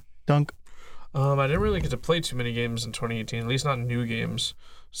overall. Yeah. Dunk. I didn't really get to play too many games in 2018, at least not new games.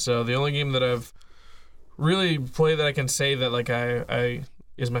 So the only game that I've really played that I can say that like I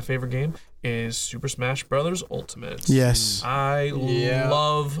is my favorite game is Super Smash Brothers Ultimate. Yes. I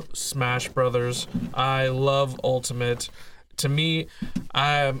love Smash Brothers. I love Ultimate. To me,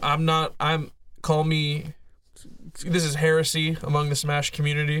 call me, this is heresy among the Smash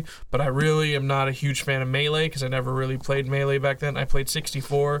community, but I really am not a huge fan of Melee because I never really played Melee back then. I played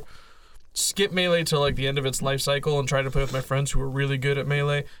 64. Skipped Melee till like the end of its life cycle and tried to play with my friends who were really good at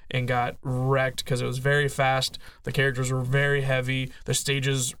Melee and got wrecked because it was very fast. The characters were very heavy. The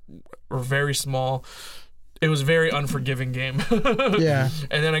stages were very small. It was a very unforgiving game. Yeah.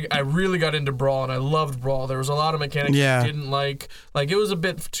 And then I really got into Brawl, and I loved Brawl. There was a lot of mechanics I didn't like. Like, it was a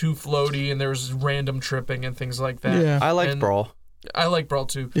bit too floaty, and there was random tripping and things like that. Yeah. I liked And Brawl. I like Brawl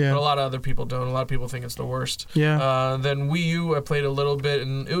too, Yeah. but a lot of other people don't. A lot of people think it's the worst. Yeah. Then Wii U, I played a little bit,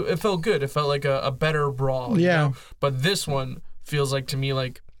 and it felt good. It felt like a better Brawl. You know? But this one feels like, to me,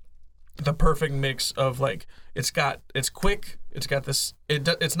 like the perfect mix of like it's quick. It's got this.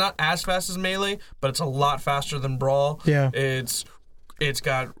 It's not as fast as Melee, but it's a lot faster than Brawl. Yeah.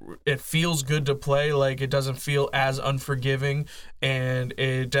 It feels good to play. Like, it doesn't feel as unforgiving, and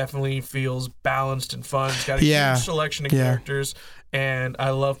it definitely feels balanced and fun. It's got a huge selection of characters, and I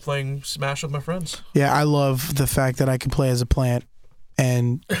love playing Smash with my friends. Yeah, I love the fact that I can play as a plant,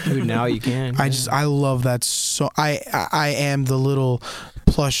 and Dude, now you can. I love that. So I am the little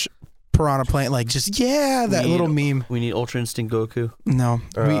plush piranha plant, like just that little meme. We need Ultra Instinct Goku. No,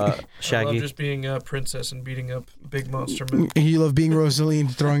 Or, I love Shaggy. just being a princess and beating up big monster men. you love being Rosaline,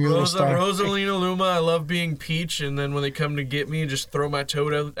 throwing your little star. Rosalina Luma, I love being Peach, and then when they come to get me, just throw my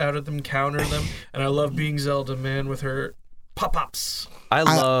toad out at them, counter them. And I love being Zelda, man, with her pop-pops. I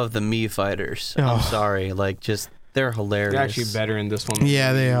love the Mii fighters. Oh. I'm sorry. Like, just, they're hilarious. They're actually better in this one.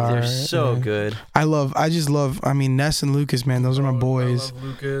 Yeah, they are. They're so Yeah. good. I just love. I mean, Ness and Lucas, man, those are my boys. I love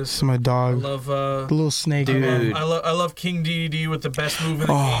Lucas. It's my I dog. love The little snake. Dude. I love King DDD with the best move in the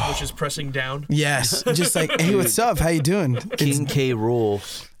game, which is pressing down. Yes, just like, hey, what's up? How you doing? King K. Rool.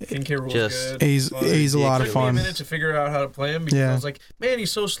 King K. Rool's Just- good. He's a lot It of took me a fun. minute to figure out how to play him because I was like, man,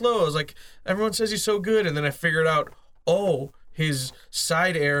 he's so slow. I was like, everyone says he's so good, and then I figured out, his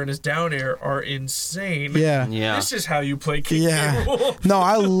side air and his down air are insane. Yeah. Yeah. This is how you play King Yeah. K. Rool. No,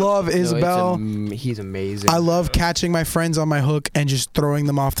 I love Isabel. He's amazing. I love catching my friends on my hook and just throwing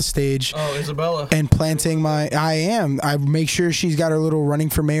them off the stage. Oh, Isabella. And planting I make sure she's got her little running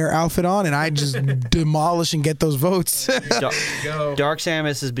for mayor outfit on, and I just demolish and get those votes. Dar- Go. Dark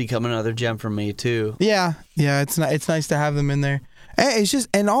Samus has become another gem for me, too. yeah, it's nice to have them in there. It's just,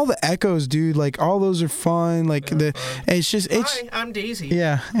 and all the echoes, dude. Like all those are fun. Like it's Hi, I'm Daisy.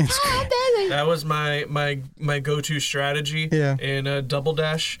 yeah. It's That was my go-to strategy. Yeah. In Double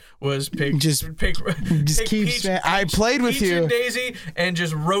Dash was pick Just pick keep Peach, I played with Peach you. and Daisy and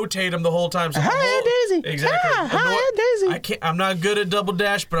just rotate them the whole time. So the Hi, whole- Daisy. Exactly. Hi, Daisy. I'm not good at Double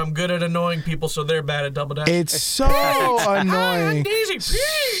Dash, but I'm good at annoying people, so they're bad at Double Dash. It's so Hi, I'm annoying. Daisy.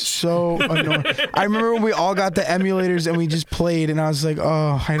 Peach. So annoying. I remember when we all got the emulators and we just played, and I was like,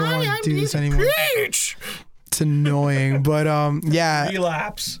 oh, I don't want to do this anymore. Peach. It's annoying, but yeah,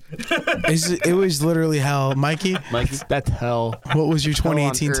 Relapse. it was literally hell. Mikey, That's hell. what was your Hell on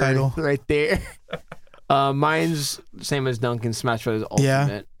 2018 earth title? right there. Mine's same as Duncan, Smash Bros. Yeah.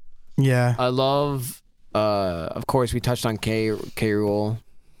 Ultimate. Yeah, I love. Of course, we touched on K. Rool.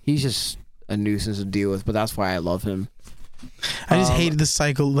 He's just a nuisance to deal with, but that's why I love him. I just hated the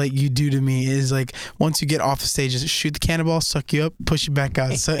cycle like you do to me. Is like once you get off the stage, just shoot the cannonball, suck you up, push you back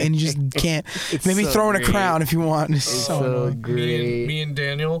out. So and you just can't. Maybe so throw in a great. crown if you want. It's so so annoying. great. Me and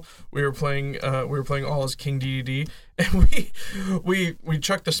Daniel, we were playing all as King DDD, and we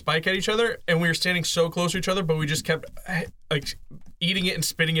chucked the spike at each other, and we were standing so close to each other, but we just kept like eating it and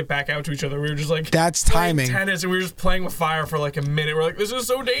spitting it back out to each other. We were just like That's playing timing. tennis, and we were just playing with fire for like a minute. We're like, this is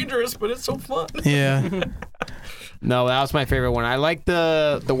so dangerous, but it's so fun. Yeah, No, that was my favorite one. I like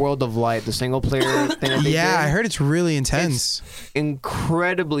the World of Light, the single player thing that they yeah. did. I heard it's really intense.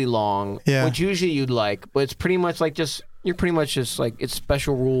 Incredibly long, Yeah. which usually you'd like, but it's pretty much like you're pretty much just like it's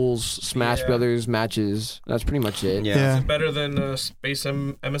special rules, Smash Yeah. Brothers matches. That's pretty much it. Yeah. Better than Space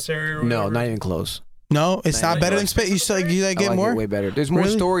Emissary or No, whatever? not even close. No, it's not Like- better than space. You still you like I get like more? it way better. There's more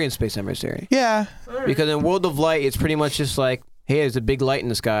Really? story in Space Emissary. Yeah, Because in World of Light, it's pretty much just like, hey, there's a big light in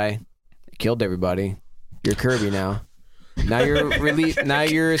the sky. It killed everybody. You're Kirby now. Now you're now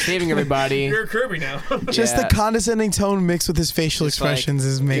you're saving everybody. You're Kirby now. just Yeah. the condescending tone mixed with his facial It's like- expressions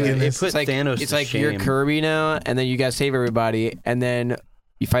is making Dude, this. it put It's like Thanos it's to like shame. you're Kirby now, and then you gotta save everybody, and then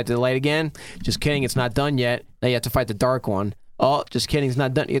you fight the light again. Just kidding, it's not done yet. Now you have to fight the dark one. Oh, just kidding, it's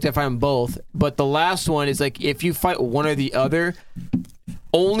not done. You have to fight them both. But the last one is like if you fight one or the other,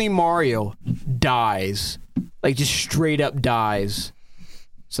 only Mario dies. Like just straight up dies.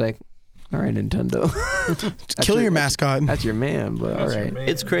 It's like, all right, Nintendo. Kill your mascot. That's your man, but all right.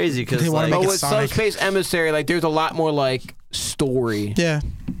 It's crazy because They wanna like, make But it with Sonic. Subspace Emissary, like there's a lot more like story. Yeah,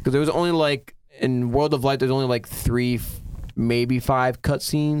 Because there was only like in World of Light, there's only like 3, maybe 5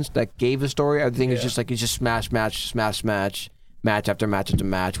 cutscenes that gave a story. Everything is just like it's just smash, match after match after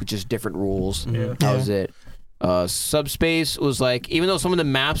match, with just different rules. Yeah. That was it. Subspace was like, even though some of the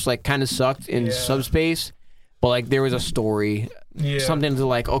maps like kind of sucked in Yeah. Subspace, but like there was a story, Yeah. something to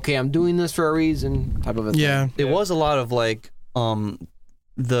like, okay, I'm doing this for a reason, type of a thing. yeah, it was a lot of like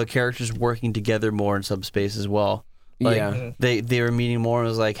the characters working together more in Subspace as well. Like Yeah. they were meeting more and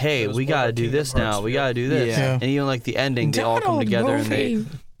was like, hey, It was we more gotta like do Kingdom this now. Hearts, We yeah. gotta do this. Yeah. And even like the ending, they all come together and they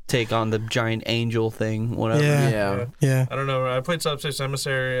take on the giant angel thing, whatever. Yeah. Yeah. yeah. I don't know. I played Subspace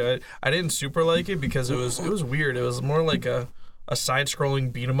Emissary. I didn't super like it because it was weird. It was more like a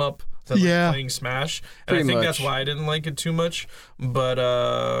side-scrolling beat 'em up than like Yeah. playing Smash, and Pretty I think that's much. why I didn't like it too much. But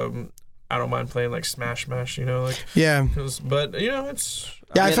I don't mind playing like Smash, you know, like. Yeah. But you know, it's.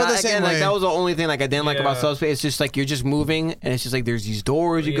 Yeah, I mean, felt the same again, way. like that was the only thing like I didn't like about Yeah. Subspace. It's just like you're just moving, and it's just like there's these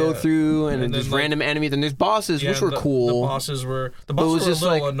doors you go Yeah. through, and, And then then, there's like- random enemies, and there's bosses, which were the cool. bosses were it a was little just,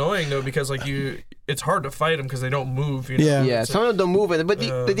 like- annoying though because like it's hard to fight them because they don't move. You know? Yeah. Yeah, It's some of them don't move, but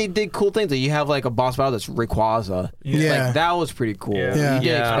they did cool things. Like you have like a boss battle that's Rayquaza. Yeah. Like that was pretty cool. Yeah. Yeah. You didn't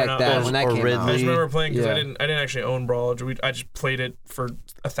Yeah. I expect don't that know. when that Or came Ridley. I just out. remember playing because Yeah. I didn't actually own Brawl. I just played it for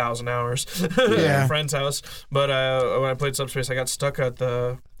 1,000 hours Yeah. at a friend's house. But when I played Subspace, I got stuck at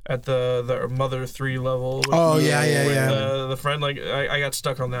the Mother 3 level. with- Oh, yeah, yeah, with yeah. The friend, like I got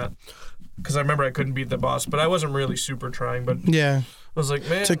stuck on that because I remember I couldn't beat the boss, but I wasn't really super trying. But Yeah. I was like,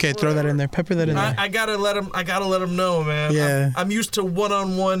 man, It's okay. Throw that in there. Pepper that in there. I gotta let him know, man. Yeah. I'm used to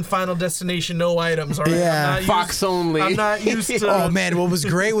one-on-one Final Destination, no items. All right? Yeah. I'm not Fox used, only. I'm not used to. Oh man, what was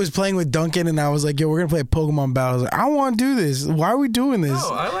great was playing with Duncan, and I was like, "Yo, we're gonna play a Pokemon battle." I was like, "I want to do this. Why are we doing this?"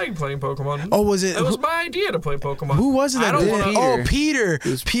 No, I like playing Pokemon. Oh, was it? It was my idea to play Pokemon. Who was it I that don't did? wanna- it? Oh, Peter.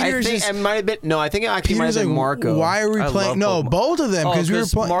 I Peter's think just. it might have been I think it actually might Peter's have like, been Marco. why are we I playing? love No, Pokemon. both of them because we were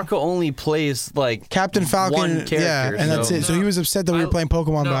playing. Marco only plays like Captain Falcon, one yeah, character, and that's so- it. So he was upset that we were playing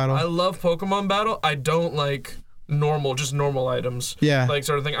Pokemon No, battle. I love Pokemon battle. I don't like just normal items. Yeah. Like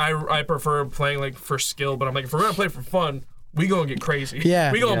sort of thing. I prefer playing like for skill, but I'm like, if we're gonna play for fun, we gonna get crazy.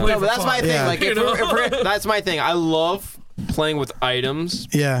 Yeah. We gonna Yeah. play No, for but that's fun. my thing. Yeah. Like You know? that's my thing. I love playing with items,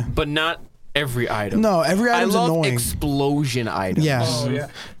 Yeah, but not every item. No, every item's I love annoying. explosion items. Yes. Oh yeah,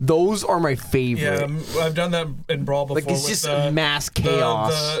 Those are my favorite. yeah. I've done that in Brawl before. Like it's with just the, mass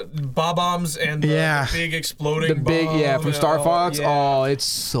chaos. The bob bombs and the big exploding. The big, bomb, from Star Fox. Yeah. Oh, it's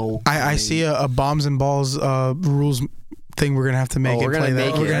so. I see a bombs and balls rules thing we're gonna have to make we're and gonna play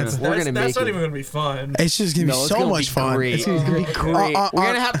make that. it. We're gonna have to- We're gonna That's make not it. even gonna be fun. it's just gonna be it's so gonna much be fun. Great. It's gonna be Great. We're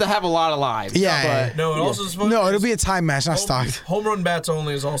gonna have a lot of lives. Yeah. but No, it also is fun. No, it'll because be a time match, not stocked. Home run bats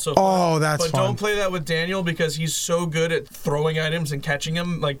only is also fun. Oh, that's But fun. don't play that with Daniel because he's so good at throwing items and catching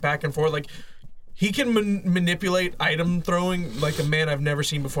them like back and forth. Like he can manipulate item throwing like a man I've never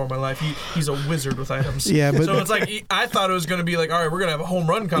seen before in my life. He's a wizard with items. Yeah, but- so it's like I thought it was gonna be like, all right, we're gonna have a home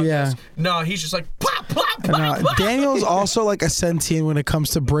run contest. No, he's just like plop plop plop. plop. Daniel's also like a sentient when it comes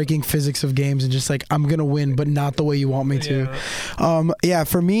to breaking physics of games and just like I'm gonna win, but not the way you want me to. Yeah,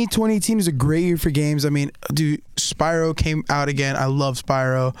 for me, 2018 is a great year for games. I mean, dude, Spyro came out again. I love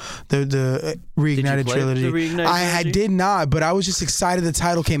Spyro, the Reignited play trilogy. the Reignited I trilogy? did not, but I was just excited the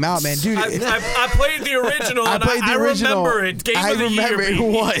title came out, man, dude. I played the original. I and played the original. remember it. Game I of the remember year.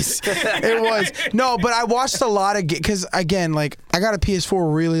 it was. It was. No, but I watched a lot of because again, like I got a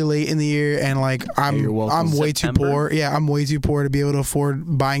PS4 really late in the year, and like you're welcome. I'm way too September? poor. Yeah, I'm way too poor to be able to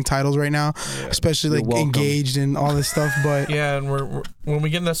afford buying titles right now, especially like welcome. Engaged and all this stuff. But Yeah, and we're when we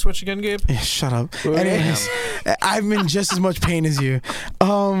get in that Switch again, Gabe. yeah, shut up. Anyways, I'm in just as much pain as you.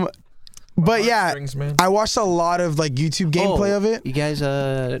 But yeah, Strings, man. I watched a lot of like YouTube gameplay of it. You guys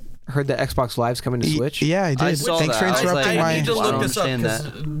heard that Xbox Live's coming to Switch? Yeah, I did. I saw Thanks that. for I was interrupting like, I my. need to I don't look this up understand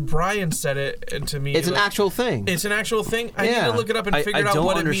because Brian said it to me. It's an like, actual thing. It's an actual thing. I need Yeah. to look it up and I figure out don't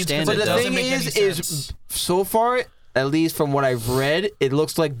what it means. understand Because it, it though. doesn't The make thing any is sense. so far, at least from what I've read, it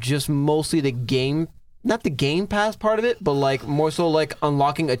looks like just mostly the game, not the Game Pass part of it, but like more so like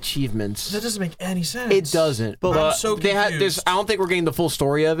unlocking achievements. That doesn't make any sense. It doesn't. But I'm so they had. There's. confused. I don't think we're getting the full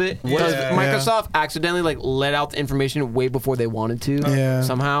story of it. Because Yeah. Microsoft accidentally like let out the information way before they wanted to. Yeah.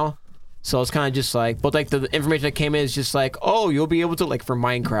 Somehow. So it's kind of just like, but like the information that came in is just like, oh, you'll be able to like for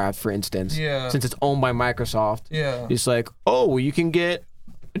Minecraft, for instance. Yeah. Since it's owned by Microsoft. Yeah. It's like, oh, well, you can get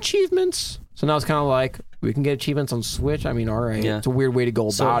achievements. So now it's kind of like we can get achievements on Switch. I mean, all right. Yeah. It's a weird way to go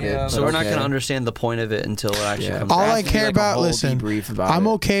about yeah, it. So but we're not okay. going to understand the point of it until it actually Yeah. comes All out. There I has to be, care like, a about, whole listen, debrief about I'm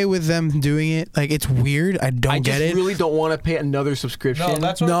it. okay with them doing it. Like it's weird. I don't I get just it. really don't want to pay another subscription. No,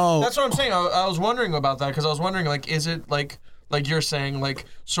 that's what, No. that's what I'm saying. I was wondering about that because I was wondering, like, is it like you're saying, like,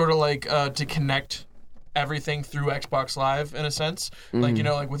 sort of like to connect everything through Xbox Live in a sense, like you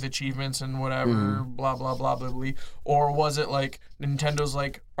know, like with achievements and whatever, blah blah blah blah blah, or was it like Nintendo's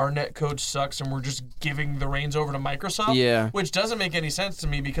like our net code sucks and we're just giving the reins over to Microsoft? Yeah. which doesn't make any sense to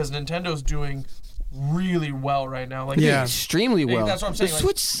me because Nintendo's doing really well right now. Like, Yeah. extremely well. that's what I'm saying, The like-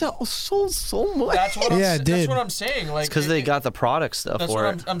 Switch sold so much. that's what Yeah, it that's did. what I'm saying. Like, because they got the product stuff That's for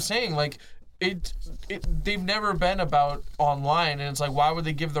what it. I'm saying. Like, they've never been about online, and it's like, why would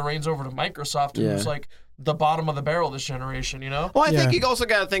they give the reins over to Microsoft, Yeah. who's like the bottom of the barrel this generation? You know? Well, I Yeah. think you also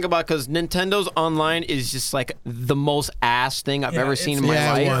got to think about because Nintendo's online is just like the most ass thing I've ever seen in my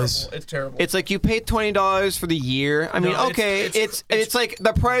Yeah, it life. was. It's terrible. It's like you pay $20 for the year. I mean, No, okay, it's- it's like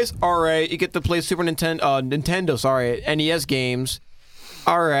the price. All right, you get to play Nintendo, sorry, NES games.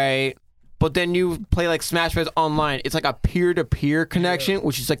 All right, but then you play like Smash Bros. Online. It's like a peer-to-peer connection,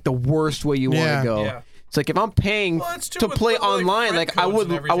 which is like the worst way you want Yeah. to go. Yeah. It's like if I'm paying Well, it's too to with- play with, like, online, friend like I codes would,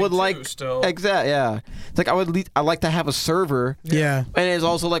 and I would everything, like too, still. exact, yeah. It's like I like to have a server. Yeah. And it's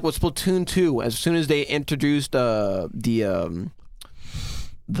also like with Splatoon 2, as soon as they introduced the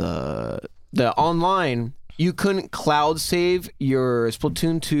online, you couldn't cloud save your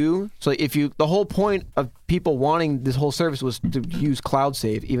Splatoon 2. So if you the whole point of people wanting this whole service was to use cloud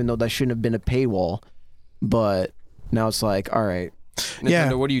save, even though that shouldn't have been a paywall. But now it's like, all right, Nintendo,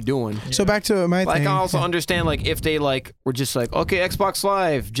 Yeah. what are you doing? So back to my But I thing. can also understand like if they like were just like, okay, Xbox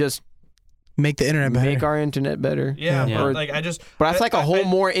Live, just Make the internet better. make our internet better. yeah, Yeah. but like I just. But that's like a whole I-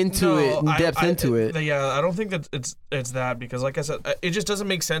 more into it, in depth into it. Yeah, I don't think that it's that because, like I said, it just doesn't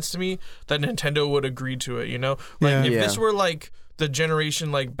make sense to me that Nintendo would agree to it. You know, like Yeah. if Yeah. this were like the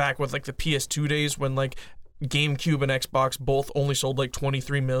generation like back with like the PS2 days when like GameCube and Xbox both only sold like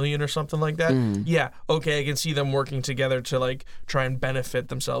 23 million or something like that. Yeah, okay, I can see them working together to like try and benefit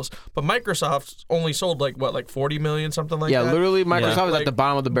themselves. But Microsoft only sold like what, like 40 million, something like Yeah, that. literally, Microsoft is Like, at the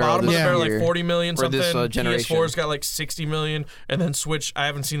bottom of the barrel. Bottom of this the barrel, year. like 40 million for something. this, generation. PS4's got like 60 million, and then Switch. I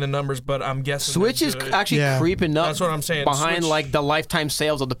haven't seen the numbers, but I'm guessing Switch they're is good. actually Yeah. creeping up. That's what I'm saying. Behind Switch- like the lifetime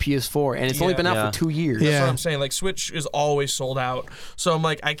sales of the PS4, and it's only Yeah. been out Yeah. for 2 years. Yeah. That's what I'm saying. Like Switch is always sold out, so I'm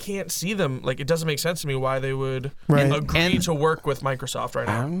like, I can't see them. Like, it doesn't make sense to me why they would Right. agree And- to work with Microsoft right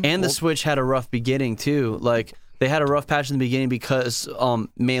now. And the Switch had a rough beginning too. Like they had a rough patch in the beginning because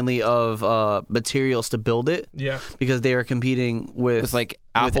mainly of materials to build it. Yeah. Because they were competing with like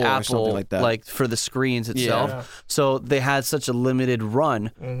Apple or something like that. like for the screens itself. Yeah. So they had such a limited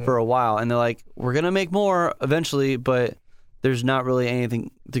run for a while, and they're like, we're gonna make more eventually, but there's not really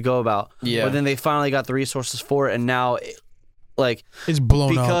anything to go about. Yeah. But then they finally got the resources for it, and now, like, It's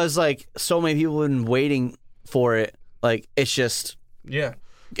blown up. because like so many people have been waiting for it, like it's just Yeah.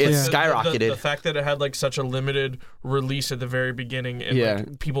 it's The- skyrocketed. The fact that it had like such a limited release at the very beginning, and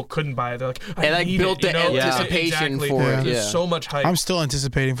like, people couldn't buy it. They're like, I It, like, need built it, the you know? anticipation Exactly. for it, There's yeah. so much hype. I'm still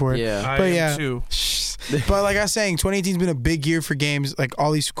anticipating for it. Yeah. I But am yeah. too. But like I was saying, 2018's been a big year for games. Like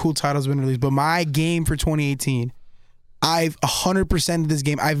all these cool titles have been released. But my game for 2018, I've 100%ed this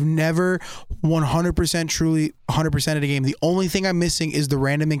game. I've never 100% truly 100% of the game. The only thing I'm missing is the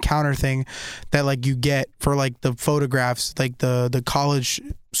random encounter thing that like you get for like the photographs, like the college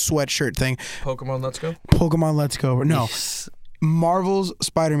sweatshirt thing. Pokemon Let's Go. Pokemon Let's Go. No, Marvel's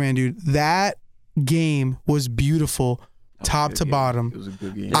Spider-Man, dude. That game was beautiful. Top to bottom. It was a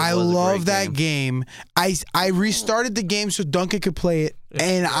good game. I was a love great that game. I restarted the game so Duncan could play it,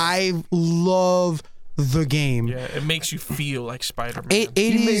 and I love the game. Yeah, it makes you feel like Spider-Man. It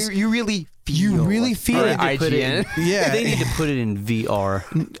is. You really feel You really like feel it. They put it in- IGN. Yeah, They need to put it in VR.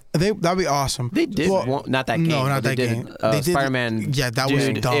 that'd be awesome. They did not that game. No, not but that they game. did, They did- Spider-Man. Yeah, that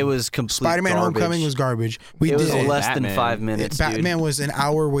Dude, was dumb. it was complete Spider-Man garbage. Homecoming was garbage. We It was did less than Batman. 5 minutes. Batman dude. was an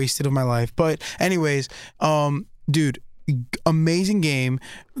hour wasted of my life. But anyways, dude, amazing game.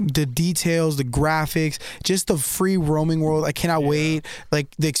 The details, the graphics, just the free roaming world. I cannot wait.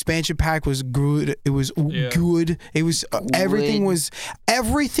 Like the expansion pack was good. It was good. It was everything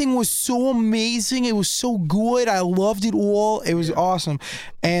was so amazing. It was so good. I loved it all. It was awesome.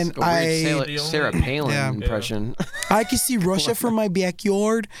 And Sarah Palin Yeah. impression. I can see Russia from my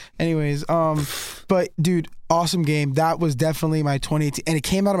backyard. Anyways, but dude, awesome game. That was definitely my 2018, and it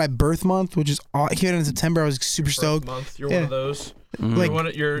came out of my birth month, which is it came out in September. I was super stoked. Month. You're Yeah. one of those. Like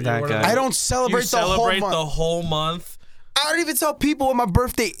You're That one of guy. those. I don't You celebrate celebrate the the whole month. whole month. I don't even tell people what my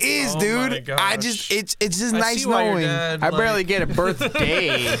birthday is, Oh dude. my gosh. I just it's just I nice see why your knowing. dad, I like, barely get a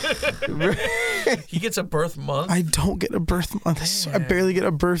birthday. He gets a birth month. I don't get a birth month. I barely get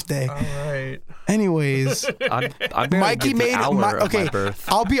a birthday. All right. Anyways, I barely Mikey get the made hour my of okay. my birth.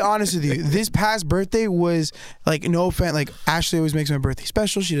 I'll be honest with you. This past birthday was like no offense. Like Ashley always makes my birthday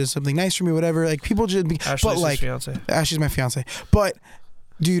special. She does something nice for me, whatever. Like people just be, Ashley's but his like fiance. Ashley's my fiance. But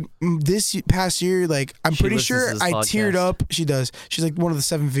dude, this past year, like I'm She pretty listens sure to this I teared podcast. up. She does. She's like one of the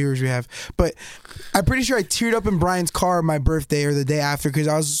 7 viewers we have. But I'm pretty sure I teared up in Brian's car on my birthday or the day after because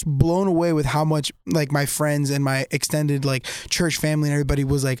I was blown away with how much like my friends and my extended like church family and everybody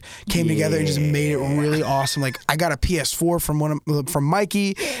was like came together and just made it really awesome. Like I got a PS4 from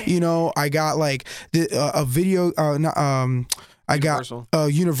Mikey. You know, I got like a video. I Universal. got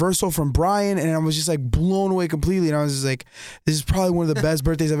Universal from Brian, and I was just like blown away completely. And I was just like, "This is probably one of the best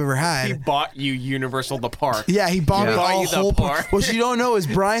birthdays I've ever He had." bought you Universal the park. Yeah, he bought me Bought all you the whole park. What you don't know is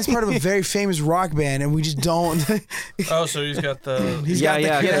Brian's part of a very famous rock band, and we just don't. Oh, so he's got the. He's Yeah, got the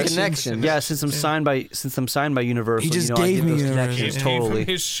yeah, connections. connection. Yeah, since I'm signed by Universal, He just I gave get me those Universal. connections Gave him totally.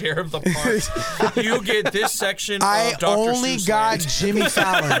 his share of the part. You get this section. I of Dr. only Seuss got land. Jimmy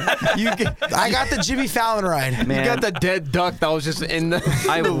Fallon. I got the Jimmy Fallon ride. Man, You got the dead duck that was just in the,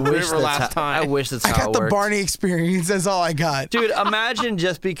 I the wish river that's last how, time. I wish that's I how got it the worked. Barney experience. That's all I got. Dude, imagine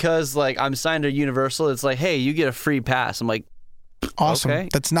just because like I'm signed to Universal, it's like, hey, you get a free pass. I'm like, Awesome. okay.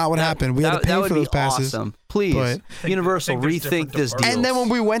 That's not what happened. We had to that pay would for be those passes. awesome. Please, But- Universal, think there's rethink different this deal. And then when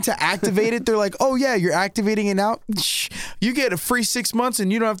we went to activate it, they're like, "Oh yeah, you're activating it now. You get a free 6 months,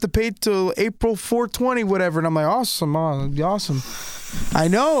 and you don't have to pay till April 4/20, whatever." And I'm like, "Awesome, awesome." I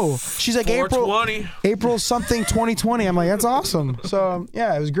know. She's like April 420. something 2020. I'm like, "That's awesome." So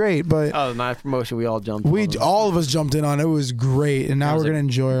yeah, it was great. But Oh, nice promotion. We all jumped on it. all of us jumped in on it. It was great, and now was we're a- gonna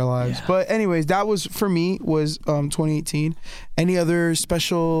enjoy our lives. But anyways, that was for me was 2018. Any other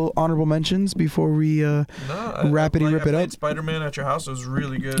special honorable mentions before we rapidly rip it up? Spider-Man at your house. It was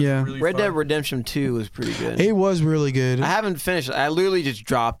really good. Yeah. Really Red fun. Dead Redemption 2 was pretty good. It was really good. I haven't finished it. I literally just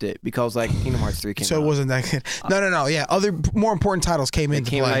dropped it because like Kingdom Hearts 3 came So out. it wasn't that good. No. Yeah, other more important titles came into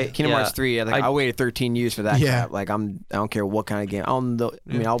Kingdom, play. Kingdom Yeah. Hearts 3. I waited 13 years for that Yeah. crap. Like I don't care what kind of game. I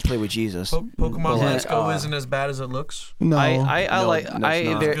mean, I'll play with Jesus. Pokemon Yeah. Let's Go isn't as bad as it looks. No, I No, like no, it's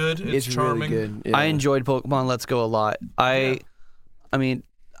not. there- Good. It's It's really charming. good. I Yeah. enjoyed Pokemon Let's Go a lot. I mean,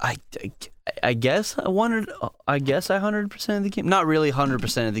 I guess I 100% of the game. Not really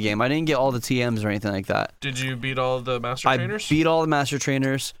 100% of the game. I didn't get all the TMs or anything like that. Did you beat all the master trainers? I beat all the master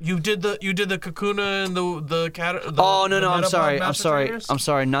trainers. You did the Kakuna and the cat. Oh no, I'm sorry. I'm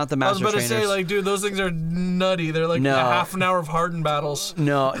sorry. Not the master trainers. I was about to say, like, dude, those things are nutty. They're like a half an hour of hardened battles.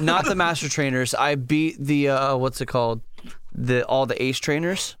 No, not the master trainers. I beat the what's it called? All the ace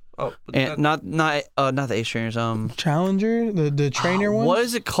trainers. Oh, and not the ace trainers. Challenger, the trainer one. What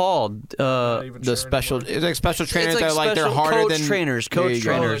is it called? The special, it's like special trainers that are like they're special harder coach than trainers. Coach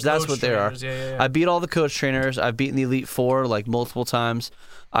trainers. That's what they are. Yeah. I beat all the coach trainers. I've beaten the Elite Four like multiple times.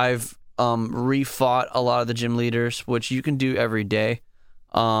 I've refought a lot of the gym leaders, which you can do every day.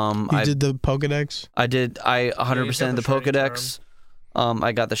 You did the Pokedex. I 100% the Pokedex.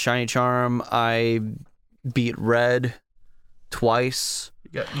 I got the shiny charm. I beat Red twice.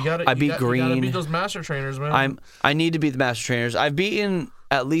 I beat Green. You gotta beat those master trainers, man. I need to beat the master trainers. I've beaten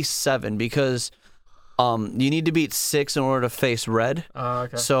at least 7 because you need to beat 6 in order to face Red.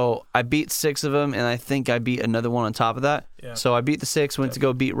 Okay. So I beat 6 of them, and I think I beat another one on top of that. Yeah. So I beat the 6, went to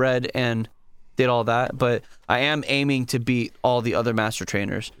go beat Red, and did all that. But I am aiming to beat all the other master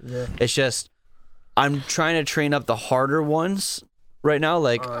trainers. Yeah. It's just I'm trying to train up the harder ones right now.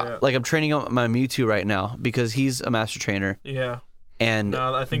 Like I'm training up my Mewtwo right now because he's a master trainer. Yeah. And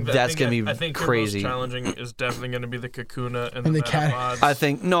no, I think that's gonna be I think crazy. Your most challenging is definitely gonna be the Kakuna and the cat.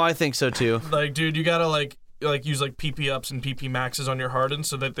 Metapods. I think so too. Like, dude, you gotta like use like PP ups and PP maxes on your Harden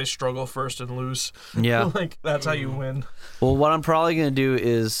so that they struggle first and lose. Yeah. Like that's how you win. Well, what I'm probably gonna do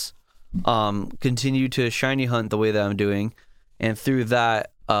is continue to shiny hunt the way that I'm doing, and through that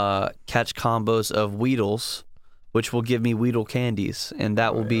catch combos of Weedles, which will give me Weedle candies, and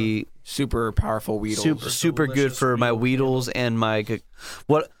that will be super powerful Weedles. Super good for my Weedles and my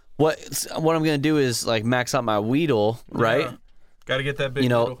what I'm gonna do is like max out my Weedle, right? Yeah. Got to get that big.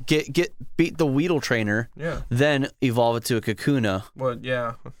 Weedle. beat the Weedle trainer. Yeah. Then evolve it to a Kakuna. Well,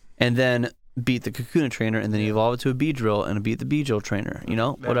 yeah. And then beat the Kakuna trainer, and then evolve it to a Beedrill and beat the Beedrill trainer. You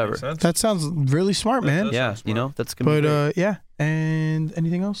know, whatever. That sounds really smart, man. Yeah, you know, that's gonna be great. Yeah. And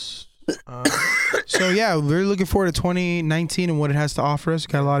anything else? So yeah, we're looking forward to 2019 and what it has to offer us.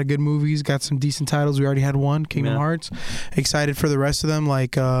 Got a lot of good movies, got some decent titles. We already had one, Kingdom Hearts. Excited for the rest of them.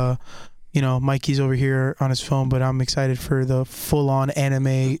 Like Mikey's over here on his phone, but I'm excited for the full-on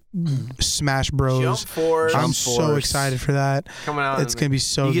anime Smash Bros. Jump Force. I'm so excited for that. Coming out. It's gonna be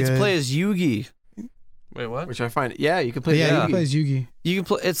so good. You get to play as Yugi. Wait, what? Which I find, you can play. Yeah, you can play as Yugi. You can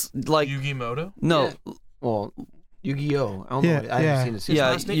play. It's like Yugi-Moto? No. Yeah. Well, Yu-Gi-Oh. I don't know. I haven't seen it.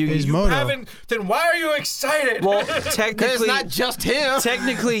 Yeah, Yugi's You Moto. haven't? Then why are you excited? Well, It's technically, not just him.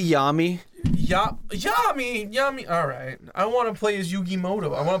 technically Yami. Yami. All right. I want to play as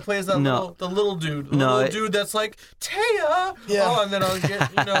Yugi-Moto. I want to play as that little dude. The little dude that's like Taya. Yeah. Oh, and then I'll get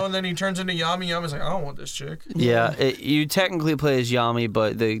and then he turns into Yami. Yami's like, I don't want this chick. Yeah, you technically play as Yami,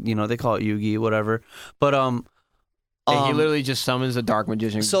 but they call it Yugi, whatever. But he literally just summons a dark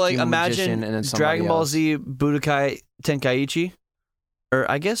magician. So like demon magician, imagine and then Dragon Ball else. Z Budokai Tenkaichi, or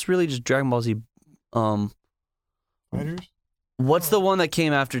I guess really just Dragon Ball Z. Fighters? What's the one that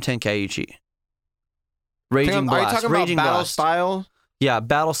came after Tenkaichi? Raging Blast. Are you talking about Raging battle Blast. style? Yeah,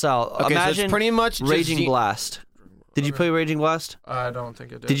 battle style. Okay, Imagine so it's pretty much just Raging Blast. Did you play Raging Blast? I don't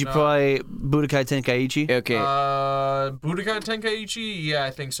think it did. Did you play Budokai Tenkaichi? Okay. Budokai Tenkaichi? Yeah,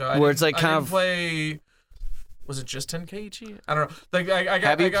 I think so. I didn't play. Was it just Tenkaichi? I don't know. Like I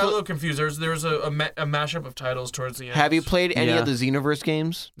got a little confused. There was a mashup of titles towards the end. Have you played any of the Xenoverse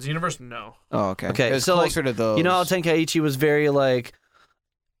games? Xenoverse? No. Oh, okay. Okay, It's so closer to those. You know how Tenkaichi was very like,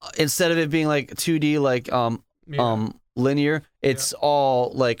 instead of it being like 2D like linear, it's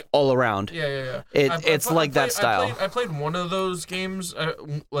all like all around. Yeah. It's like that style. I played one of those games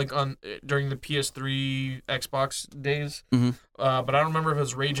like during the PS3 Xbox days, but I don't remember if it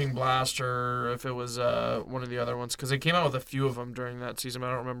was Raging Blast or if it was one of the other ones because they came out with a few of them during that season. But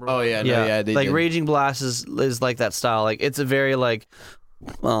I don't remember. Oh yeah, they like did. Raging Blast is like that style. Like it's a very like,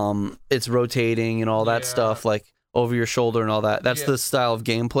 it's rotating and all that stuff like over your shoulder and all that. That's the style of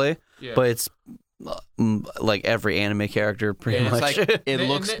gameplay. Yeah. But it's like every anime character pretty much. Like, it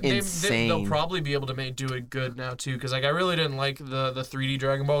looks insane. They'll probably be able to do it good now too, because like I really didn't like the 3D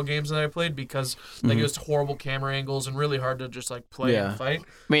Dragon Ball games that I played because like it was horrible camera angles and really hard to just like play and fight. I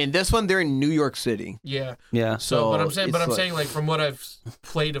mean, this one they're in New York City. Yeah. So, but I'm saying like from what I've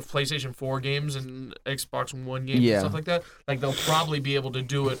played of PlayStation 4 games and Xbox One games and stuff like that, like they'll probably be able to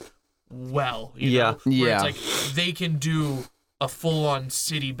do it well. You know? Where it's like they can do a full-on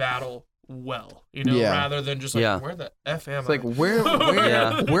city battle well, rather than just like where the F am I? Like where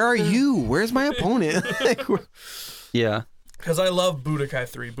are you? Where's my opponent? Yeah. Because I love Budokai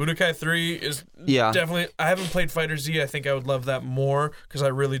 3. Budokai 3 is definitely... I haven't played Fighter Z. I think I would love that more because I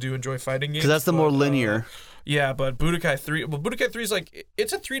really do enjoy fighting games. Because that's the more linear. Yeah, but Budokai 3... Well, Budokai 3 is like...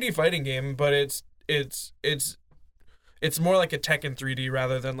 It's a 3D fighting game, but it's more like a Tekken 3D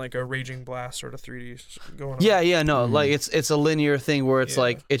rather than like a Raging Blast sort of 3D going on. Yeah, no. Like, it's a linear thing where it's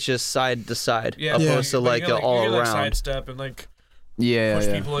like... It's just side to side. Opposed to like an all around. Like sidestep and like... push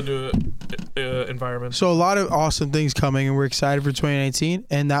people into environments. So a lot of awesome things coming, and we're excited for 2019,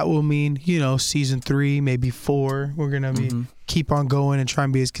 and that will mean season 3, maybe 4. We're gonna be keep on going and try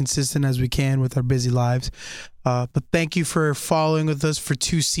and be as consistent as we can with our busy lives. But thank you for following with us for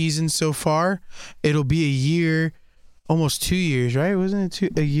 2 seasons so far. It'll be a year, almost 2 years, right? Wasn't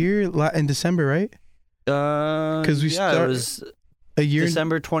it a year in December, right? Because it was a year.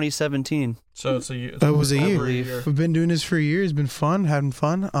 December 2017. So it's a year. That was a year. We've been doing this for a year. It's been fun, having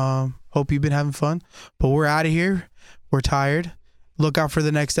fun. Hope you've been having fun. But we're out of here. We're tired. Look out for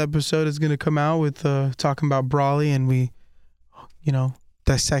the next episode. It's going to come out with talking about Brawly, and we,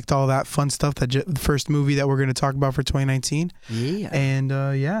 dissect all that fun stuff. The first movie that we're going to talk about for 2019. Yeah. And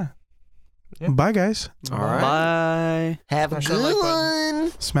bye, guys. All right. Bye. Have a good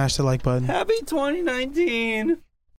one. Smash the like button. Happy 2019.